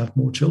opportunity to have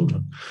more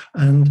children.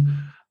 And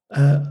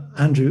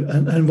Andrew,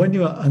 and when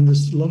you are, and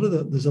there's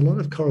a lot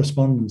of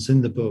correspondence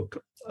in the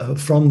book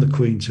from the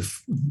Queen to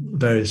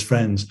various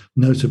friends,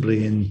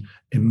 notably in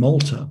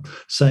Malta,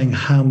 saying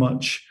how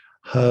much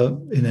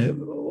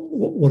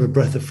what a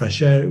breath of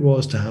fresh air it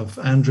was to have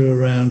Andrew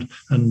around,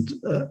 and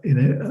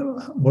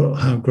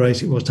how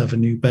great it was to have a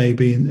new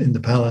baby in the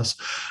palace.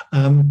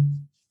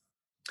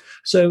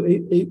 So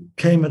it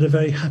came at a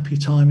very happy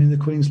time in the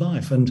Queen's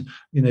life, and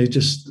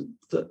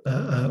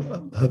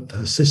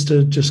her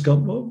sister just got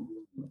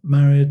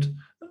married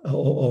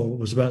or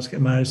was about to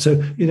get married.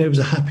 So it was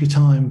a happy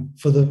time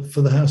for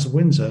the House of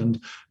Windsor. And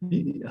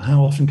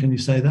how often can you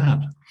say that?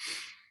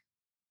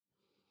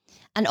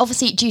 And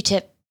obviously, due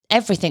to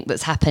everything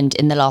that's happened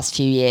in the last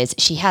few years,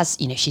 she has,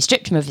 she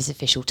stripped him of his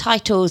official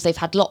titles. They've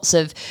had lots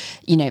of,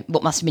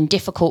 what must have been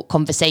difficult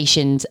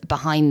conversations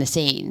behind the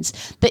scenes.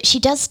 But she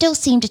does still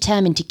seem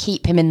determined to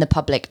keep him in the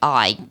public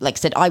eye. Like I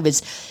said, I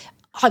was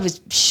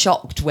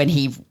shocked when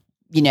he,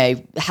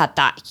 had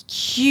that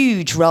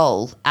huge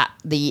role at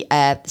the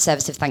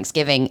service of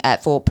Thanksgiving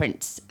for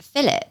Prince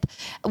Philip.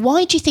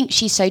 Why do you think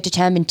she's so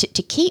determined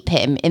to keep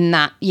him in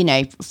that,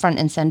 front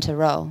and centre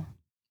role?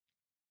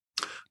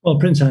 Well,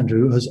 Prince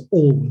Andrew has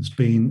always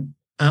been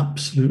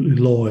absolutely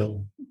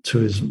loyal to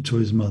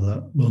his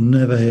mother. We'll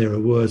never hear a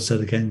word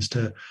said against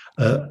her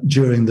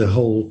during the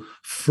whole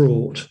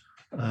fraught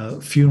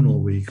funeral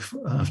week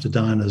after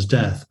Diana's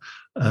death.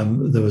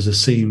 There was a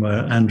scene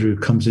where Andrew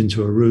comes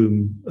into a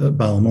room at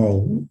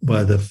Balmoral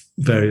where the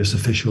various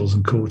officials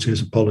and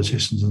courtiers and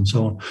politicians and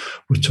so on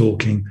were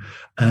talking,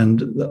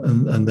 and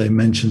they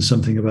mentioned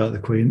something about the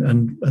Queen,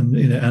 and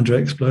Andrew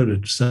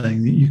exploded,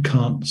 saying that you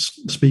can't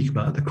speak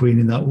about the Queen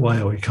in that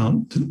way, or you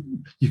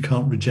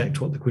can't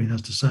reject what the Queen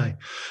has to say.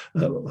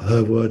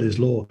 Her word is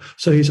law.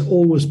 So he's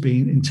always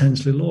been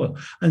intensely loyal,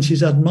 and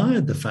she's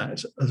admired the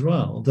fact as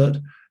well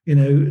that,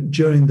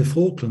 during the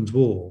Falklands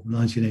War,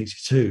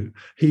 1982,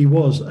 he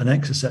was an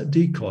Exocet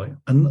decoy.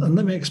 And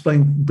let me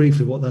explain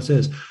briefly what that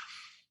is.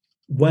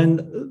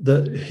 When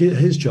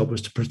his job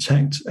was to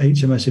protect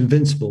HMS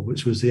Invincible,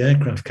 which was the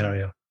aircraft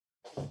carrier,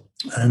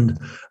 and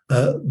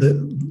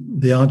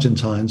the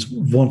Argentines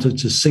wanted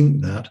to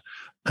sink that,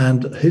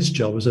 and his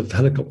job as a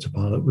helicopter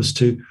pilot was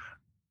to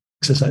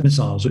Exocet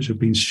missiles, which had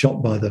been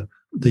shot by the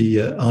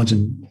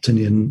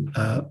Argentinian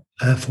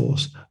Air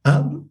Force,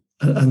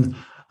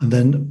 and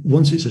then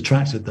once it's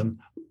attracted them,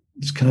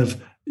 it's kind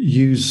of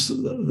use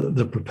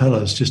the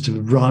propellers just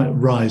to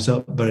rise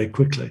up very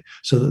quickly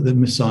so that the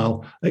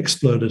missile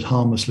exploded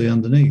harmlessly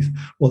underneath.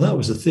 Well, that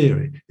was the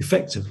theory.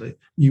 Effectively,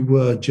 you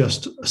were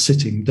just a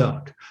sitting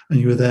duck,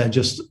 and you were there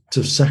just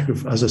to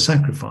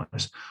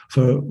sacrifice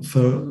for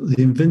the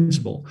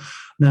Invincible.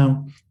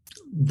 Now,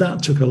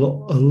 that took a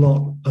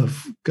lot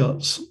of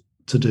guts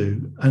to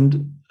do,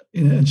 and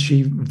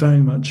she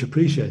very much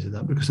appreciated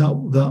that, because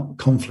that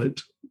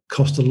conflict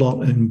cost a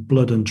lot in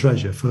blood and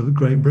treasure for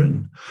Great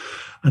Britain.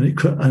 And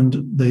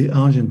the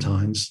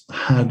Argentines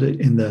had it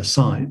in their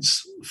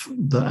sights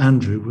that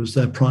Andrew was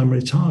their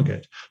primary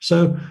target.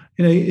 So,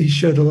 he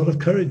showed a lot of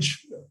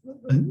courage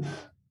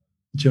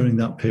during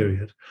that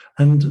period.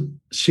 And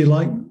she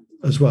liked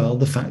as well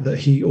the fact that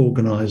he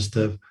organised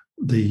the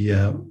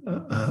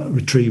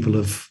retrieval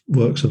of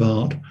works of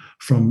art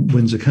from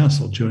Windsor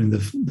Castle during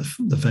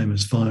the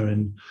famous fire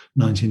in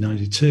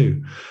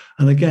 1992.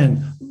 And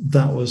again,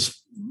 that was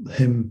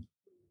him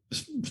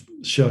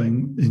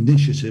showing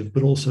initiative,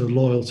 but also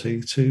loyalty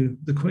to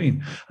the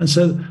Queen. And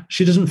so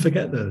she doesn't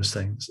forget those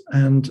things.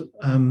 And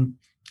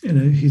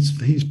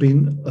he's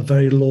been a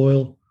very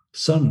loyal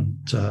son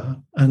to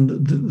her.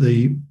 And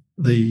the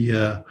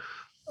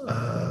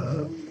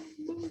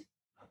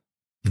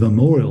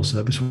memorial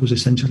service was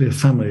essentially a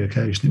family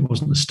occasion. It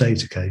wasn't a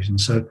state occasion.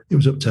 So it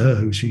was up to her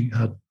who she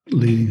had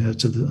leading her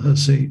to her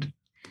seat.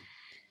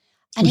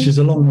 Which is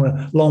a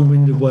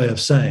long-winded way of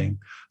saying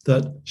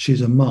that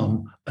she's a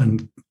mum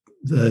and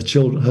her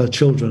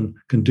children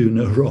can do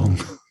no wrong.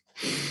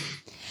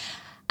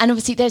 And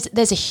obviously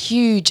there's a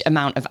huge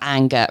amount of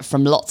anger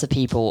from lots of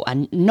people,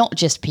 and not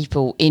just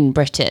people in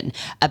Britain,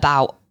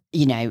 about,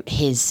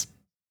 his,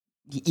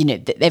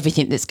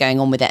 everything that's going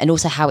on with it, and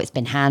also how it's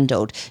been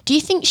handled. Do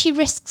you think she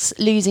risks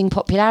losing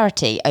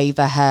popularity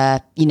over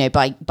her,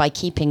 by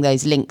keeping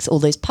those links, all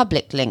those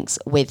public links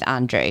with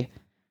Andrew?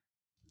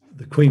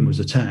 The Queen was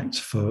attacked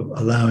for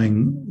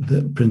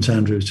allowing Prince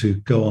Andrew to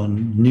go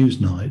on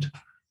Newsnight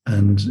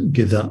and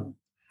give that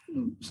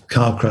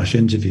car crash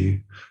interview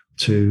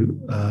to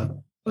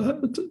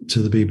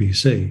the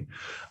BBC.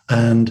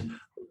 And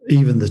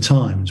even the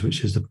Times,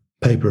 which is the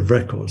paper of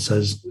record,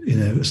 says,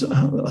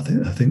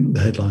 I think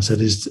the headline said,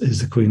 is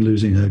the Queen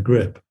losing her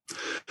grip?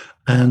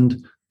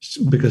 And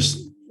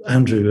because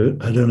Andrew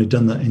had only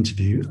done that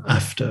interview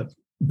after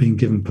being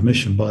given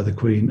permission by the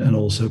Queen and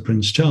also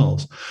Prince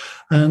Charles.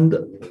 And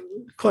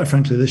quite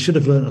frankly, they should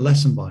have learned a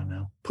lesson by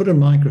now. Put a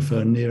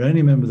microphone near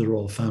any member of the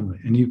royal family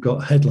and you've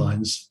got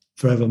headlines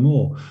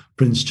forevermore.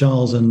 Prince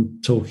Charles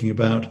and talking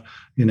about,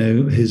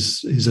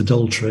 his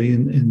adultery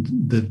in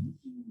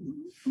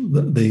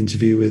the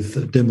interview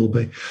with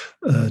Dimbleby,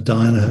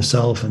 Diana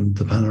herself and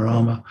the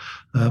Panorama,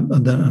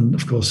 and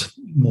of course,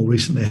 more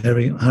recently,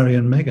 Harry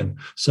and Meghan.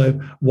 So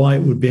why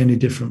it would be any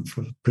different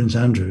for Prince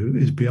Andrew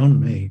is beyond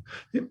me.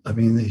 I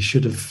mean, he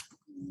should have,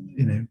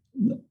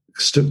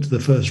 stuck to the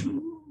first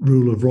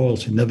rule of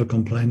royalty: never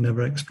complain,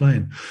 never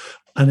explain.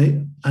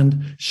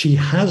 And she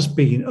has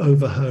been,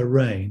 over her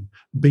reign,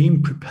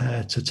 being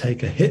prepared to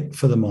take a hit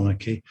for the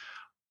monarchy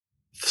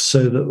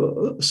so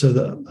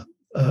that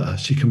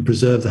she can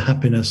preserve the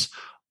happiness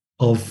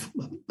of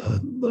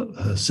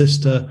her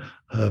sister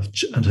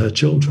and her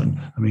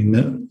children. I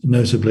mean,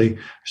 notably,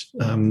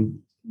 the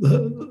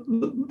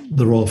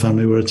royal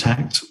family were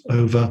attacked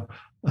over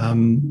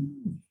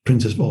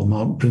Princess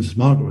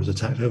Margaret was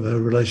attacked over her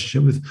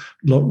relationship with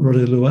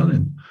Roddy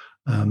Llewellyn,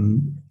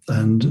 and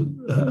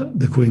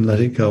the Queen let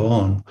it go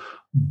on,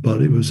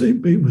 but it was a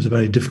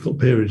very difficult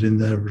period in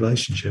their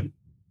relationship.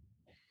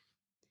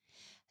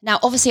 Now,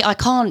 obviously, I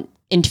can't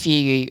interview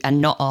you and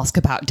not ask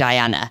about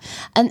Diana,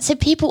 and so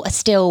people are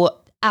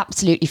still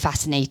absolutely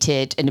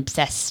fascinated and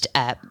obsessed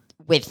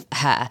with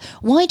her.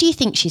 Why do you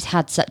think she's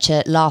had such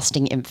a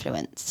lasting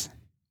influence?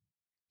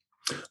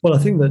 Well, I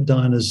think that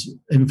Diana's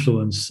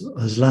influence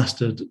has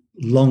lasted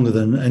longer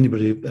than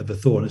anybody ever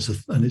thought. It's the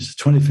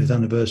 25th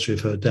anniversary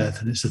of her death,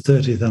 and it's the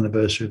 30th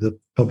anniversary of the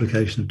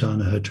publication of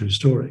Diana, Her True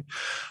Story,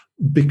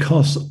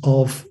 because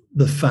of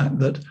the fact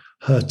that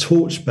her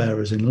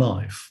torchbearers in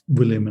life,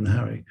 William and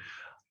Harry,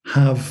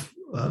 have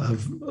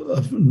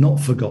not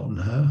forgotten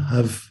her,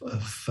 have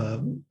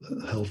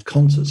held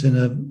concerts in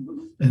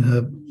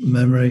her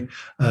memory.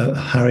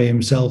 Harry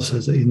himself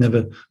says that he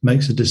never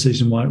makes a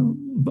decision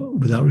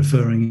without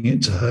referring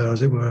it to her,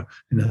 as it were,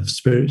 in a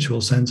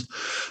spiritual sense.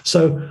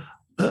 So,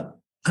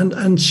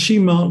 and she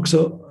marks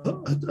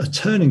a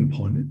turning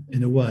point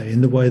in a way,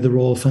 in the way the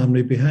royal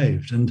family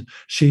behaved, and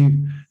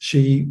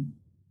she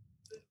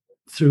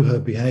through her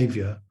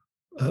behaviour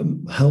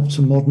helped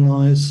to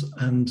modernise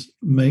and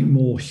make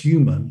more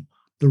human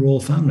the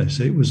royal family.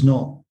 So it was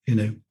not,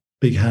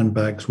 big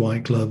handbags,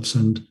 white gloves,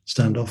 and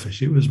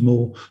standoffish. It was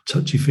more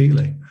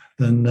touchy-feely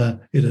than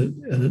it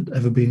had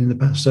ever been in the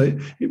past. So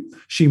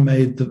she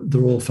made the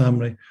royal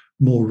family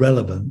more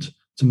relevant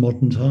to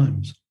modern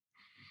times.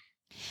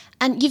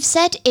 And you've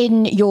said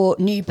in your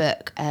new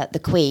book, The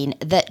Queen,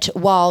 that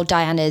while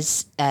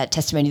Diana's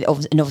testimony,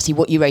 and obviously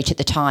what you wrote at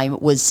the time,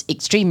 was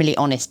extremely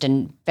honest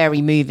and very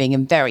moving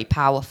and very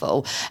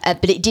powerful,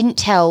 but it didn't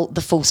tell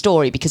the full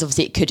story, because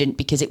obviously it couldn't,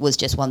 because it was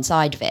just one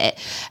side of it.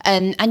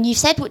 And you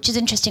said, which is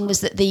interesting,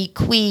 was that the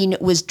Queen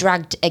was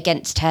dragged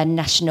against her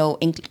national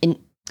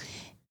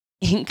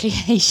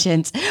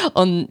inclinations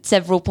on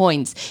several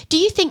points. Do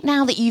you think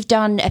now that you've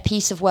done a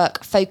piece of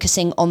work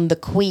focusing on the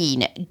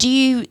Queen, do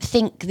you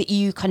think that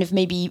you kind of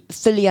maybe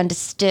fully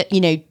understood,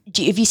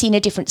 have you seen a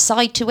different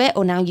side to it,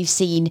 or now you've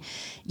seen,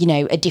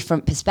 a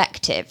different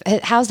perspective?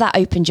 How's that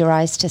opened your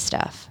eyes to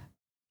stuff?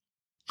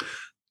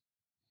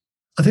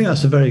 I think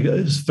that's a very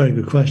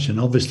good question.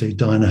 Obviously,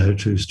 Diana, Her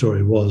True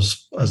Story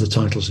was, as the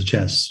title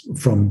suggests,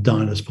 from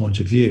Diana's point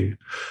of view,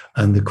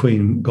 and the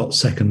Queen got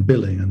second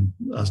billing, and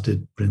as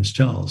did Prince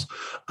Charles.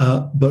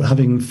 But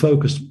having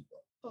focused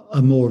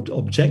a more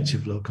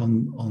objective look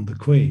on the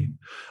Queen,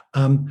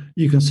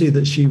 you can see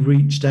that she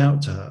reached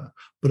out to her,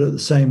 but at the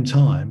same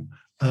time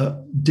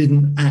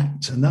didn't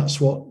act, and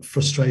that's what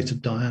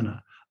frustrated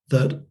Diana.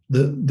 That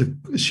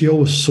she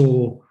always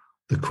saw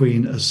the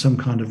Queen as some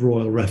kind of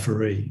royal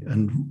referee,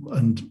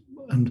 and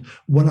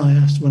when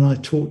I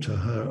talked to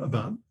her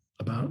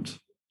about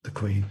the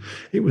Queen,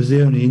 it was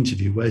the only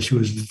interview where she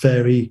was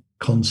very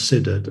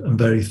considered and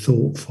very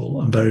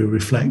thoughtful and very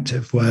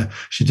reflective, where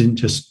she didn't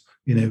just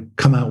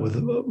come out with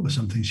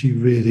something. She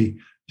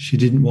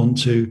didn't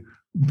want to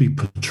be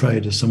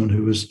portrayed as someone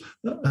who was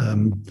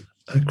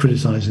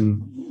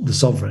criticising the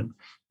sovereign.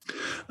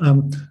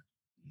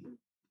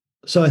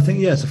 So I think,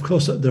 yes, of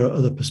course, there are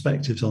other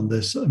perspectives on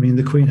this. I mean,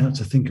 the Queen had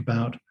to think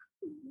about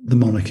the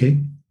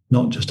monarchy,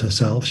 not just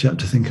herself. She had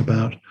to think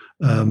about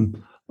what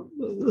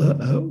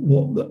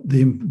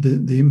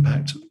the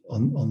impact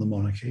on the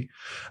monarchy.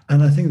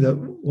 And I think that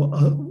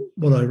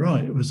what I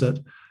write was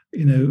that,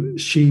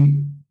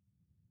 she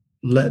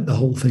let the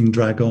whole thing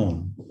drag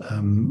on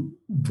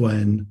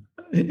when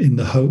in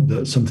the hope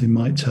that something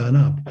might turn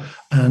up.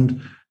 And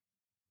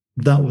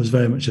that was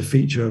very much a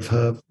feature of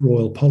her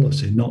royal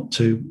policy, not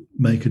to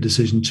make a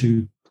decision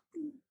too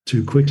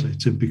quickly,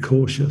 to be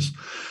cautious.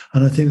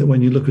 And I think that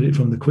when you look at it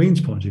from the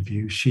Queen's point of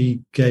view,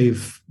 she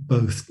gave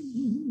both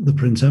the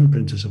Prince and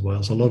Princess of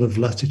Wales a lot of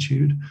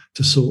latitude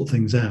to sort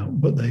things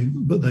out, but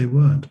they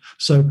weren't.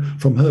 So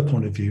from her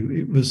point of view,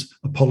 it was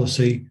a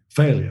policy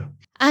failure.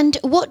 And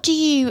what do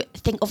you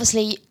think?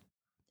 Obviously,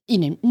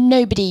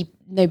 nobody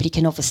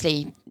can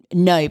obviously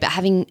know, but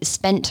having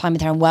spent time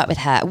with her and worked with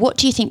her, what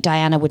do you think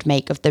Diana would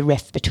make of the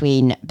rift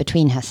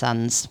between her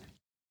sons?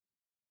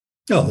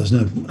 Oh, there's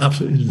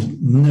absolutely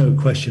no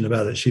question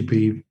about it. She'd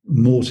be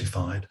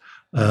mortified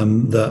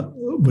that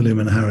William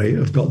and Harry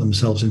have got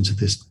themselves into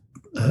this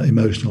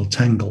emotional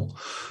tangle.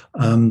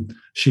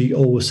 She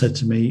always said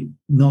to me,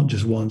 not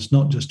just once,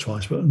 not just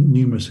twice, but on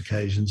numerous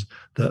occasions,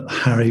 that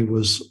Harry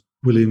was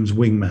William's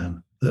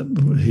wingman, that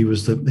he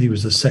was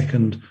the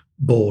second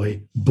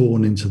boy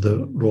born into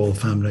the royal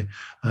family,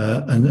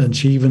 and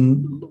she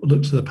even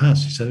looked to the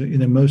past. She said,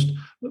 most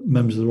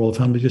members of the royal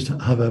family just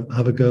have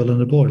a girl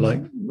and a boy,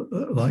 like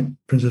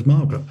Princess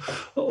Margaret,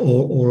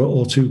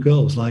 or two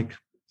girls like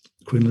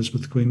Queen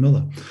Elizabeth, the Queen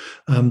Mother.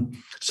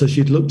 So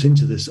she'd looked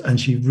into this, and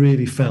she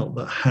really felt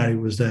that Harry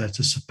was there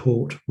to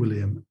support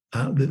William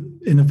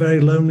in a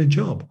very lonely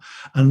job,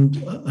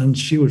 and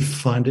she would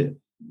find it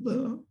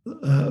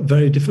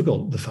very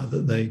difficult, the fact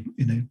that they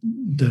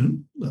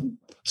don't,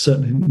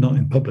 certainly not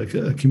in public,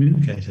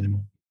 communicate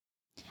anymore.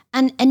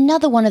 And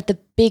another one of the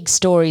big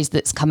stories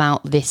that's come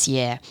out this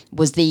year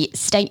was the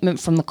statement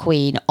from the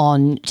Queen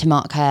to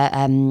mark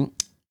her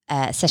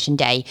session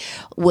day,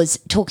 was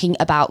talking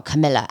about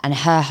Camilla and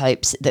her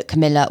hopes that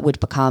Camilla would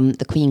become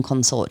the Queen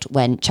consort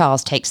when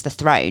Charles takes the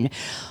throne.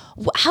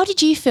 How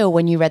did you feel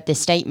when you read this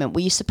statement? Were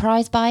you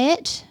surprised by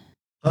it?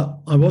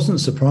 I wasn't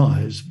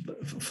surprised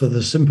for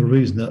the simple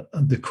reason that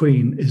the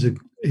Queen is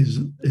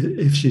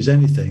if she's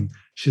anything,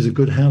 she's a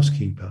good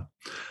housekeeper.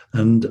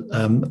 And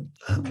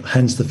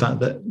hence the fact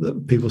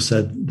that people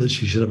said that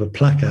she should have a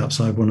plaque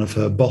outside one of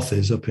her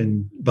bothies up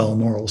in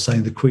Balmoral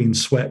saying the Queen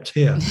swept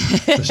here.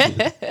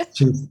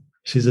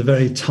 She's a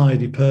very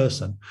tidy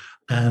person.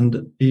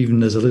 And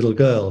even as a little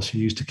girl, she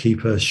used to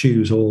keep her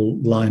shoes all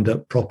lined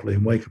up properly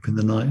and wake up in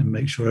the night and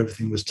make sure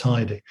everything was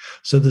tidy.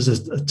 So there's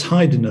a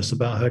tidiness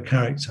about her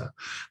character.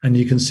 And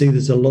you can see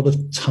there's a lot of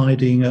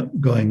tidying up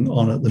going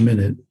on at the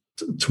minute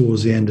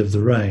towards the end of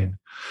the reign.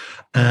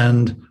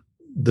 And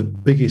the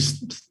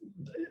biggest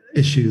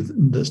issue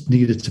that's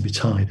needed to be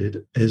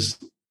tidied is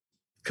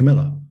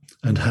Camilla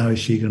and how is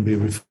she going to be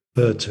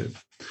referred to.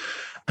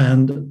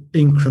 And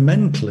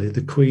incrementally,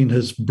 the Queen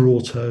has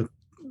brought her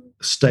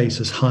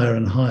status higher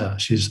and higher.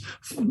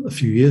 A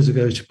few years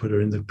ago, she put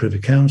her in the Privy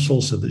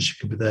Council so that she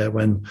could be there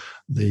when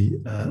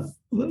the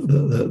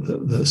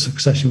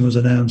succession was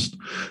announced.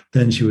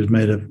 Then she was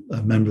made a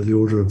member of the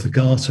Order of the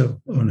Garter,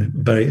 on a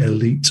very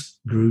elite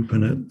group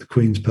and the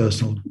Queen's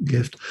personal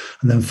gift.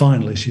 And then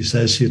finally, she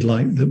says she'd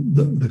like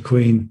the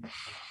Queen,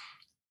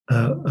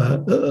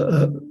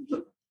 Camilla,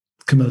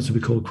 to be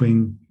called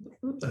Queen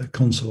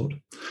consort.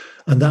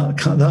 And that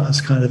has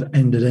kind of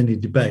ended any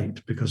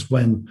debate, because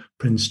when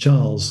Prince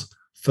Charles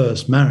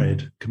first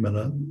married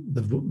Camilla,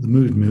 the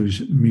mood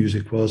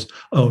music was,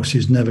 oh,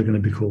 she's never going to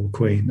be called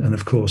Queen. And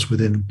of course,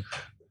 within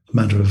a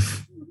matter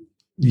of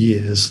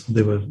years,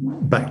 they were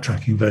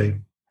backtracking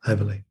very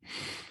heavily.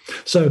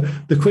 So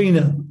the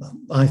Queen,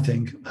 I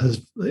think,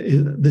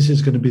 this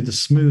is going to be the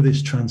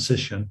smoothest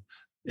transition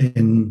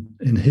in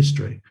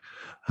history.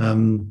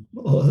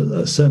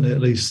 Certainly, at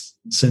least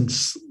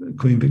since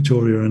Queen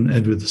Victoria and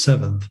Edward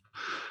VII.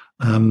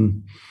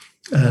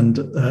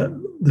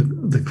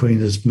 The Queen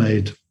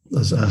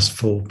has asked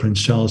for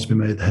Prince Charles to be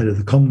made the head of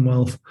the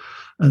Commonwealth.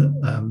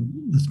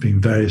 There's been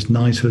various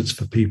knighthoods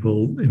for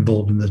people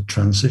involved in the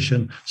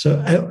transition. So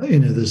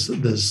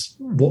there's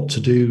what to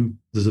do.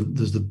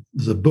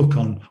 There's a book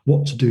on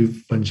what to do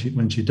when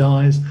she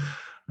dies.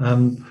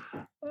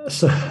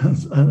 So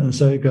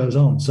it goes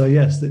on. So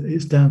yes,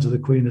 it's down to the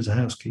Queen as a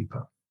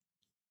housekeeper.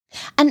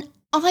 And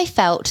I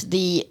felt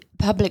the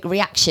public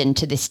reaction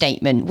to this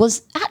statement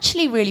was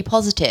actually really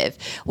positive,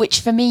 which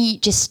for me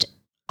just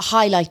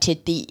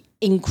highlighted the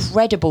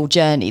incredible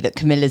journey that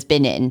Camilla's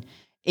been in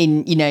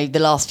the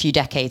last few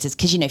decades.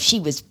 Because, she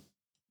was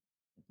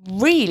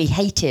really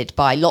hated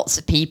by lots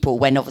of people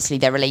when obviously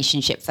their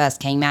relationship first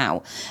came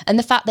out. And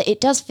the fact that it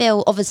does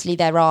feel, obviously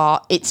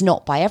it's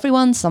not by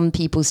everyone. Some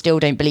people still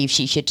don't believe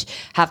she should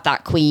have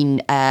that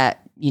Queen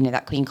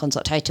that Queen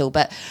consort title.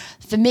 But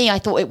for me, I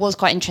thought it was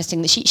quite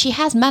interesting that she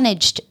has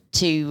managed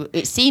to,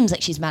 it seems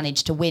like she's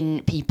managed to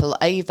win people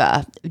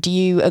over. Do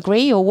you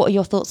agree, or what are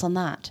your thoughts on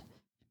that?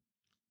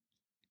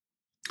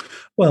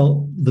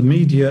 Well, the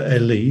media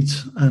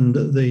elite and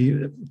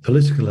the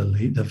political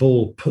elite have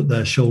all put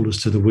their shoulders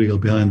to the wheel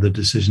behind the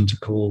decision to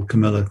call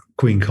Camilla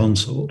Queen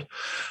consort.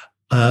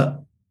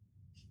 I'm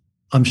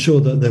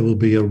sure that there will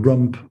be a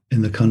rump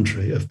in the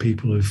country of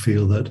people who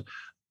feel that,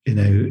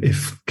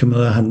 if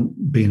Camilla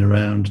hadn't been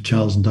around,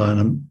 Charles and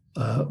Diana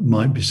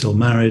might be still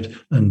married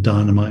and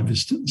Diana might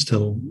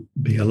still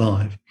be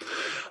alive.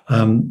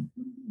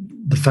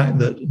 The fact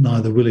that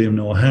neither William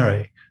nor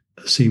Harry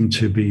seem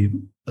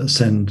to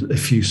send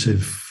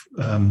effusive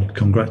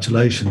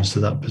congratulations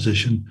to that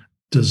position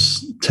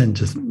does tend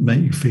to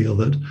make you feel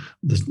that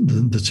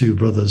the two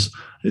brothers,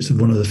 it's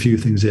one of the few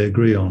things they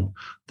agree on,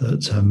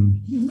 that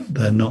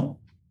they're not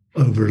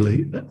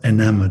overly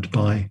enamoured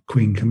by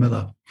Queen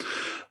Camilla.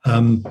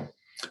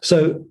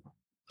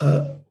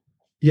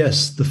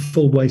 Yes, the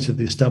full weight of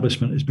the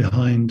establishment is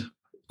behind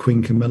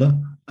Queen Camilla.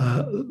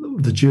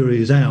 The jury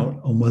is out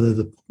on whether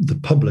the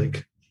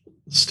public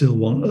still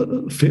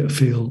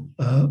feel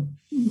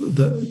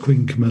that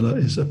Queen Camilla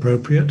is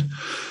appropriate.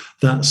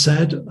 That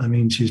said, I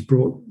mean, she's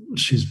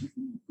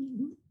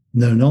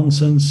no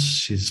nonsense.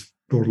 She's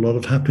brought a lot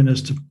of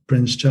happiness to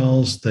Prince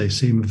Charles. They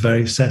seem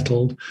very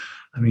settled.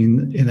 I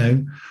mean,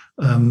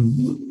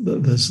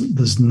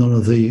 there's none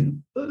of the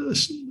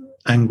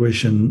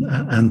anguish and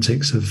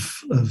antics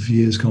of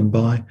years gone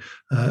by,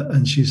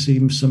 and she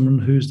seems someone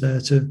who's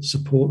there to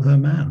support her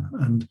man,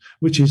 and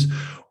which is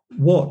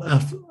what,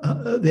 at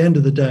the end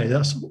of the day,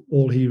 that's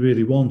all he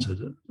really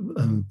wanted.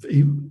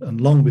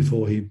 And long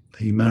before he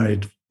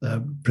married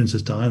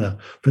Princess Diana,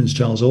 Prince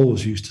Charles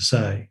always used to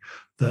say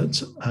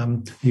that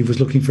he was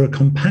looking for a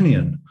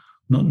companion,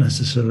 not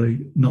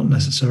necessarily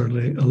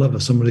a lover,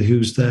 somebody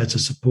who's there to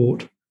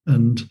support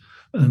and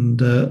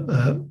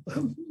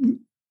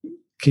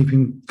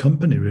keeping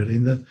company, really,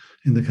 in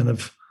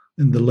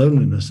the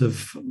loneliness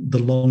of the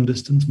long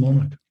distance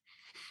monarch.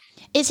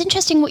 It's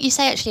interesting what you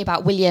say actually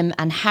about William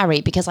and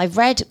Harry, because I've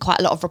read quite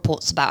a lot of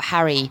reports about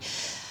Harry,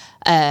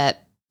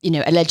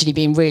 allegedly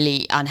being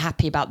really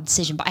unhappy about the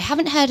decision, but I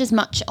haven't heard as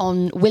much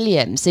on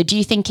William. So do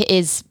you think it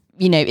is,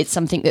 it's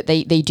something that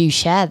they do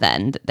share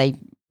then, that they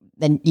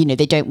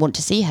don't want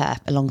to see her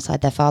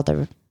alongside their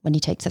father when he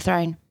takes the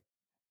throne?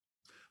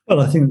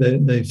 Well, I think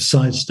they've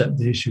sidestepped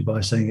the issue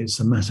by saying it's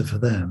a matter for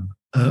them.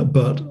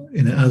 But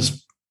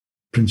as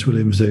Prince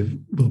William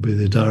will be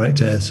the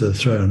direct heir to the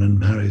throne,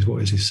 and Harry's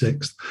his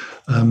sixth.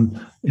 And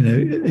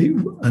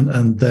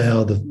they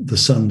are the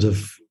sons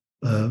of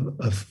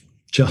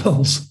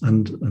Charles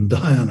and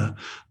Diana.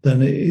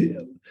 Then,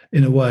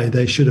 in a way,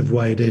 they should have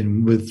weighed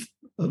in with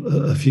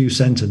a few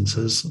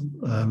sentences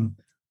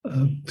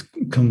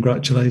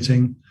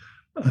congratulating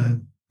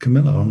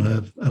Camilla on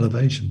her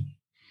elevation.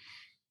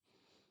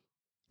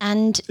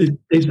 And it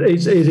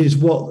is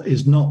what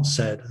is not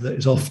said that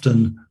is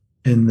often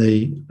in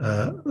the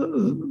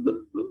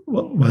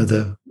where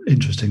the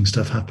interesting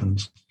stuff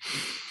happens.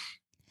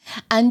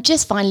 And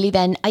just finally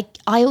then,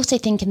 I also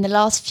think in the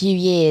last few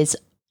years,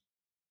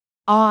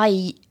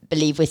 I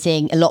believe we're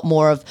seeing a lot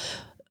more of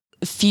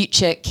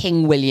future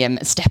King William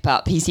step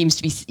up. He seems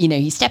to be,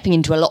 he's stepping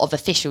into a lot of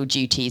official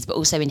duties, but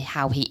also in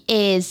how he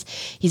is.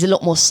 He's a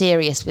lot more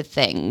serious with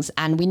things.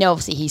 And we know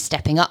obviously he's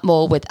stepping up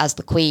more as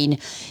the Queen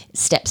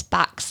steps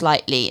back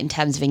slightly in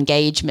terms of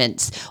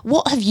engagements.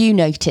 What have you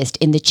noticed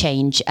in the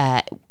change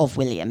of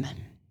William?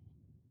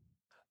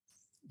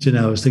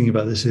 I was thinking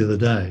about this the other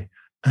day,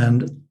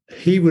 and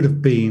he would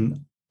have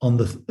been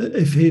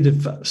if he'd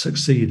have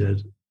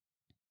acceded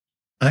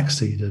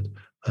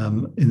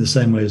in the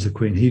same way as the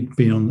Queen,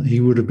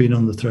 he would have been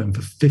on the throne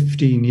for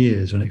 15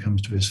 years when it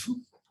comes to his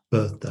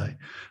birthday.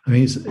 I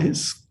mean,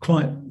 it's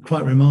quite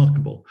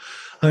remarkable.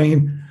 I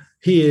mean,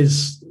 he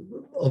is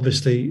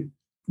obviously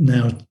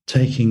now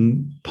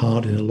taking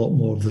part in a lot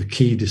more of the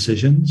key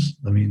decisions.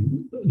 I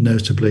mean,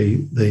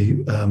 notably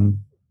the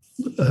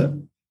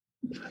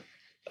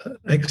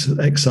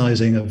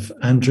excising of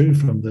Andrew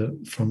from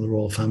the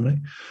royal family,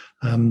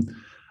 and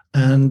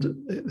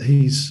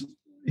he's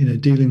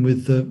dealing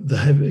with the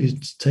heavy.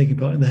 He's taking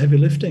part in the heavy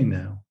lifting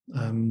now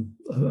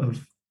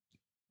of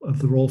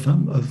the royal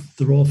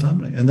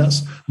family, and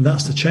that's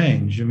the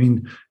change. I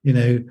mean,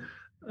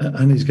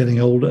 and he's getting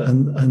older,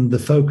 and the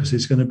focus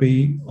is going to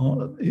be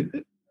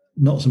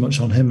not so much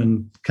on him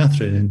and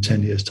Catherine in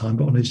 10 years' time,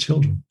 but on his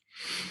children.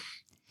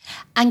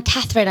 And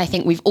Catherine, I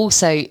think we've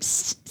also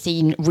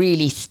seen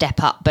really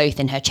step up both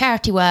in her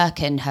charity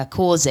work and her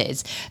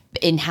causes,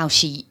 in how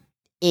she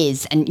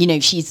is, and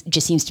she's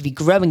just seems to be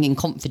growing in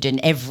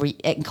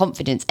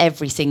confidence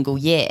every single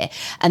year,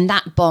 and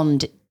that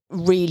bond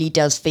really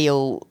does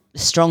feel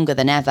stronger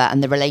than ever,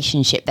 and the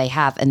relationship they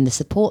have and the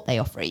support they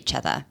offer each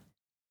other.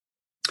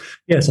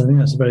 Yes, I think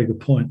that's a very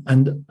good point,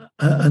 and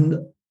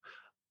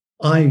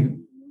I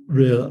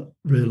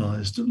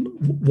realised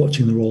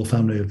watching the royal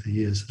family over the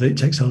years that it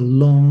takes a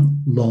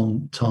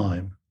long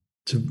time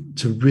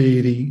to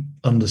really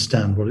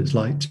understand what it's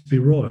like to be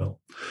royal.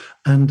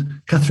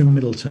 And Catherine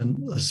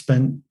Middleton has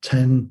spent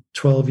 10,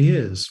 12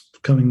 years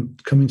coming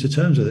to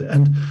terms with it.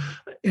 And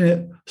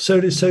so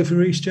did Sophie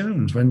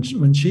Rhys-Jones when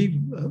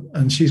she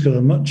and she's got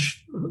a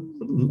much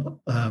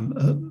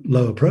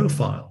lower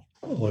profile,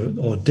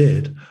 or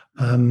did.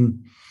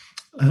 And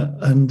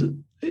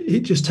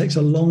it just takes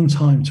a long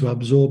time to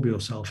absorb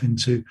yourself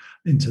into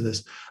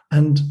this.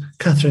 And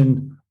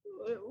Catherine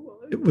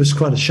was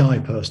quite a shy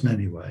person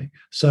anyway,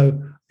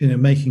 so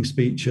making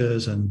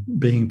speeches and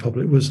being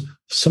public was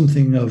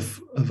something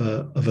of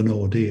an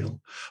ordeal.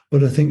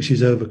 But I think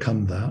she's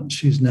overcome that.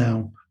 She's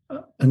now,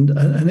 and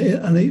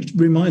it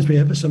reminds me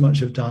ever so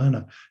much of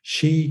Diana.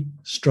 She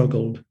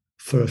struggled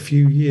for a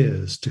few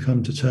years to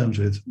come to terms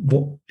with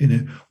what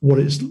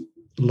it's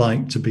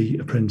like to be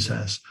a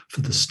princess,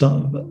 for the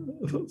start,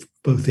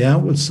 both the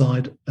outward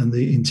side and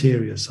the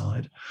interior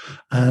side,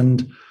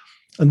 and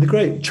the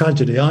great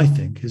tragedy, I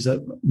think, is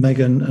that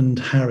Meghan and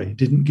Harry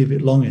didn't give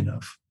it long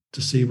enough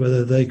to see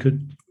whether they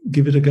could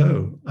give it a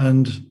go,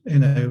 and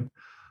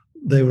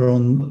they were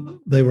on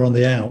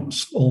the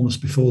outs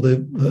almost before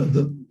the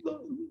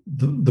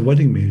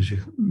wedding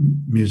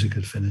music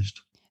had finished.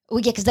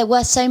 Well, yeah, because there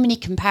were so many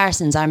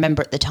comparisons, I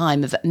remember at the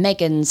time, of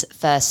Meghan's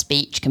first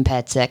speech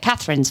compared to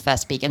Catherine's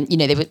first speech. And,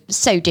 they were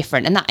so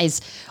different. And that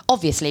is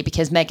obviously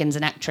because Meghan's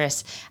an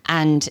actress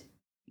and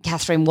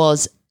Catherine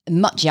was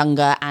much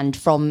younger and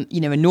from,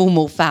 a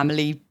normal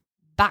family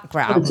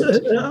background.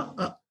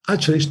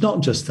 Actually, it's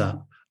not just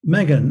that.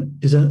 Meghan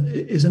is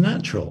a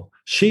natural.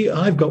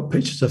 I've got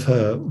pictures of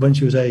her when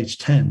she was age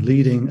 10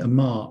 leading a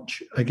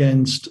march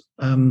against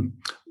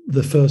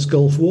the first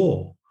Gulf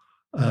War.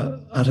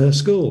 At her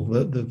school,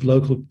 the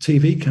local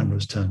TV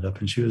cameras turned up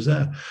and she was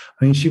there.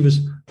 I mean, she was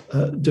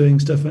doing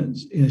stuff,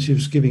 she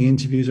was giving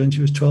interviews when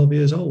she was 12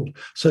 years old.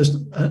 So,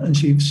 and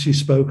she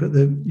spoke at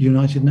the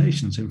United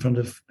Nations in front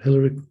of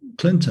Hillary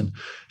Clinton.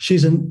 I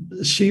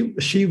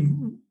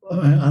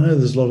know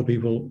there's a lot of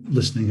people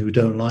listening who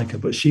don't like her,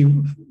 but she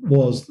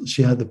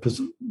had the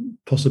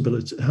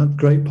possibility, had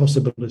great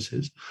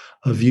possibilities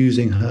of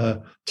using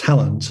her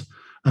talent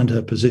and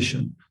her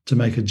position to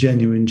make a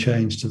genuine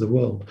change to the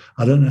world.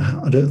 I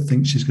don't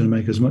think she's going to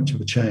make as much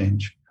of a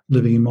change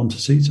living in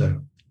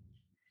Montecito.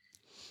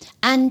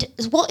 And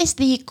what is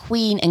the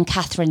Queen and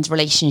Catherine's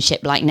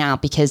relationship like now?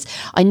 Because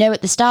I know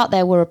at the start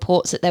there were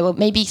reports that there were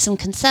maybe some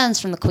concerns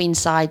from the Queen's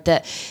side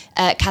that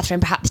Catherine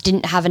perhaps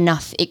didn't have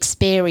enough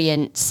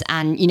experience,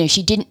 and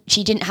she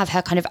didn't have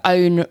her kind of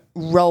own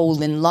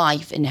role in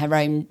life and her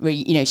own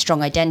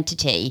strong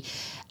identity,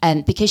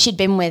 because she'd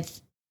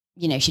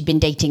been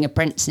dating a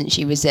prince since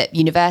she was at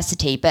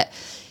university. But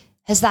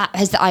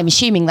I'm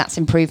assuming that's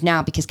improved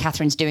now because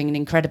Catherine's doing an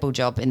incredible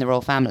job in the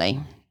royal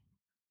family.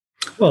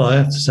 Well, I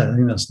have to say, I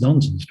think that's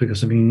nonsense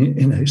because,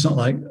 it's not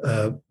like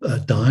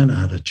Diana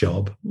had a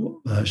job.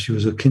 She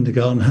was a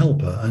kindergarten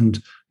helper,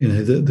 and,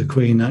 the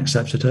Queen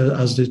accepted her,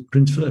 as did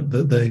Prince Philip.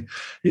 But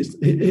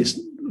it's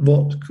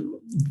what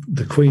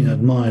the Queen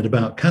admired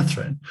about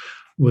Catherine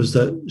was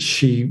that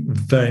she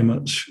very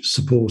much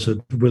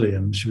supported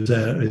William. She was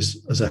there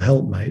as a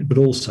helpmate, but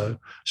also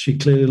she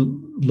clearly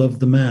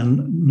loved the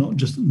man, not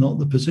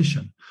the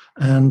position.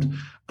 And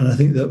I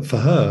think that for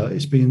her,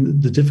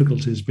 the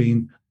difficulty has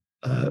been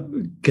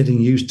getting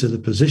used to the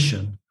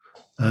position.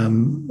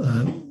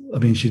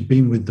 She'd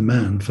been with the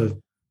man for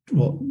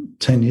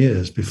 10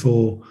 years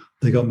before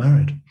they got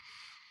married.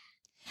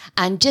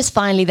 And just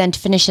finally, then, to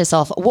finish us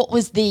off, what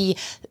was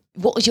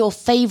your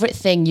favourite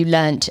thing you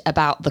learnt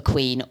about the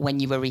Queen when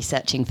you were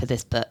researching for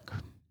this book?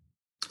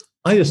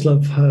 I just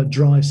love her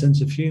dry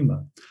sense of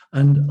humour,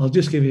 and I'll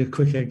just give you a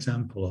quick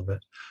example of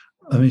it.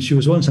 She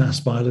was once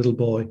asked by a little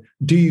boy,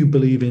 "Do you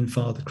believe in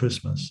Father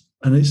Christmas?"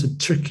 And it's a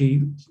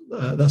tricky.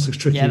 That's a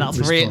tricky. Yeah,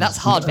 that's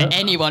hard for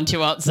anyone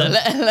to answer,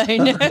 let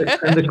alone.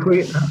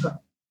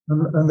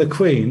 and the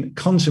Queen,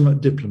 consummate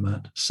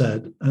diplomat,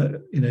 said,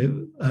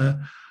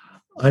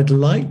 "I'd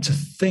like to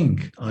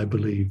think I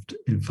believed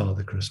in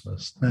Father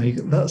Christmas." Now,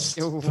 that's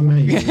for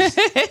me.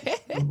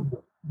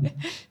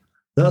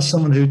 That's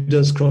someone who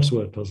does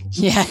crossword puzzles.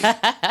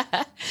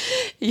 Yeah.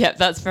 Yep,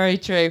 that's very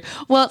true.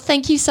 Well,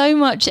 thank you so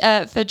much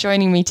for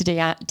joining me today,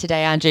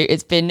 Andrew.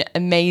 It's been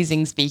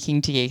amazing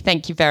speaking to you.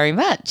 Thank you very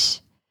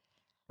much.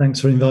 Thanks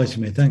for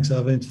inviting me. Thanks,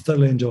 I've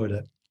thoroughly enjoyed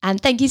it. And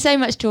thank you so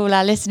much to all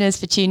our listeners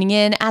for tuning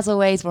in. As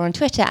always, we're on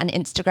Twitter and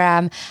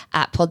Instagram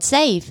at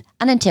PodSave.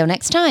 And until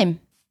next time.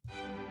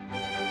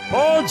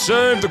 Pod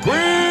save the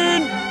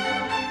Queen!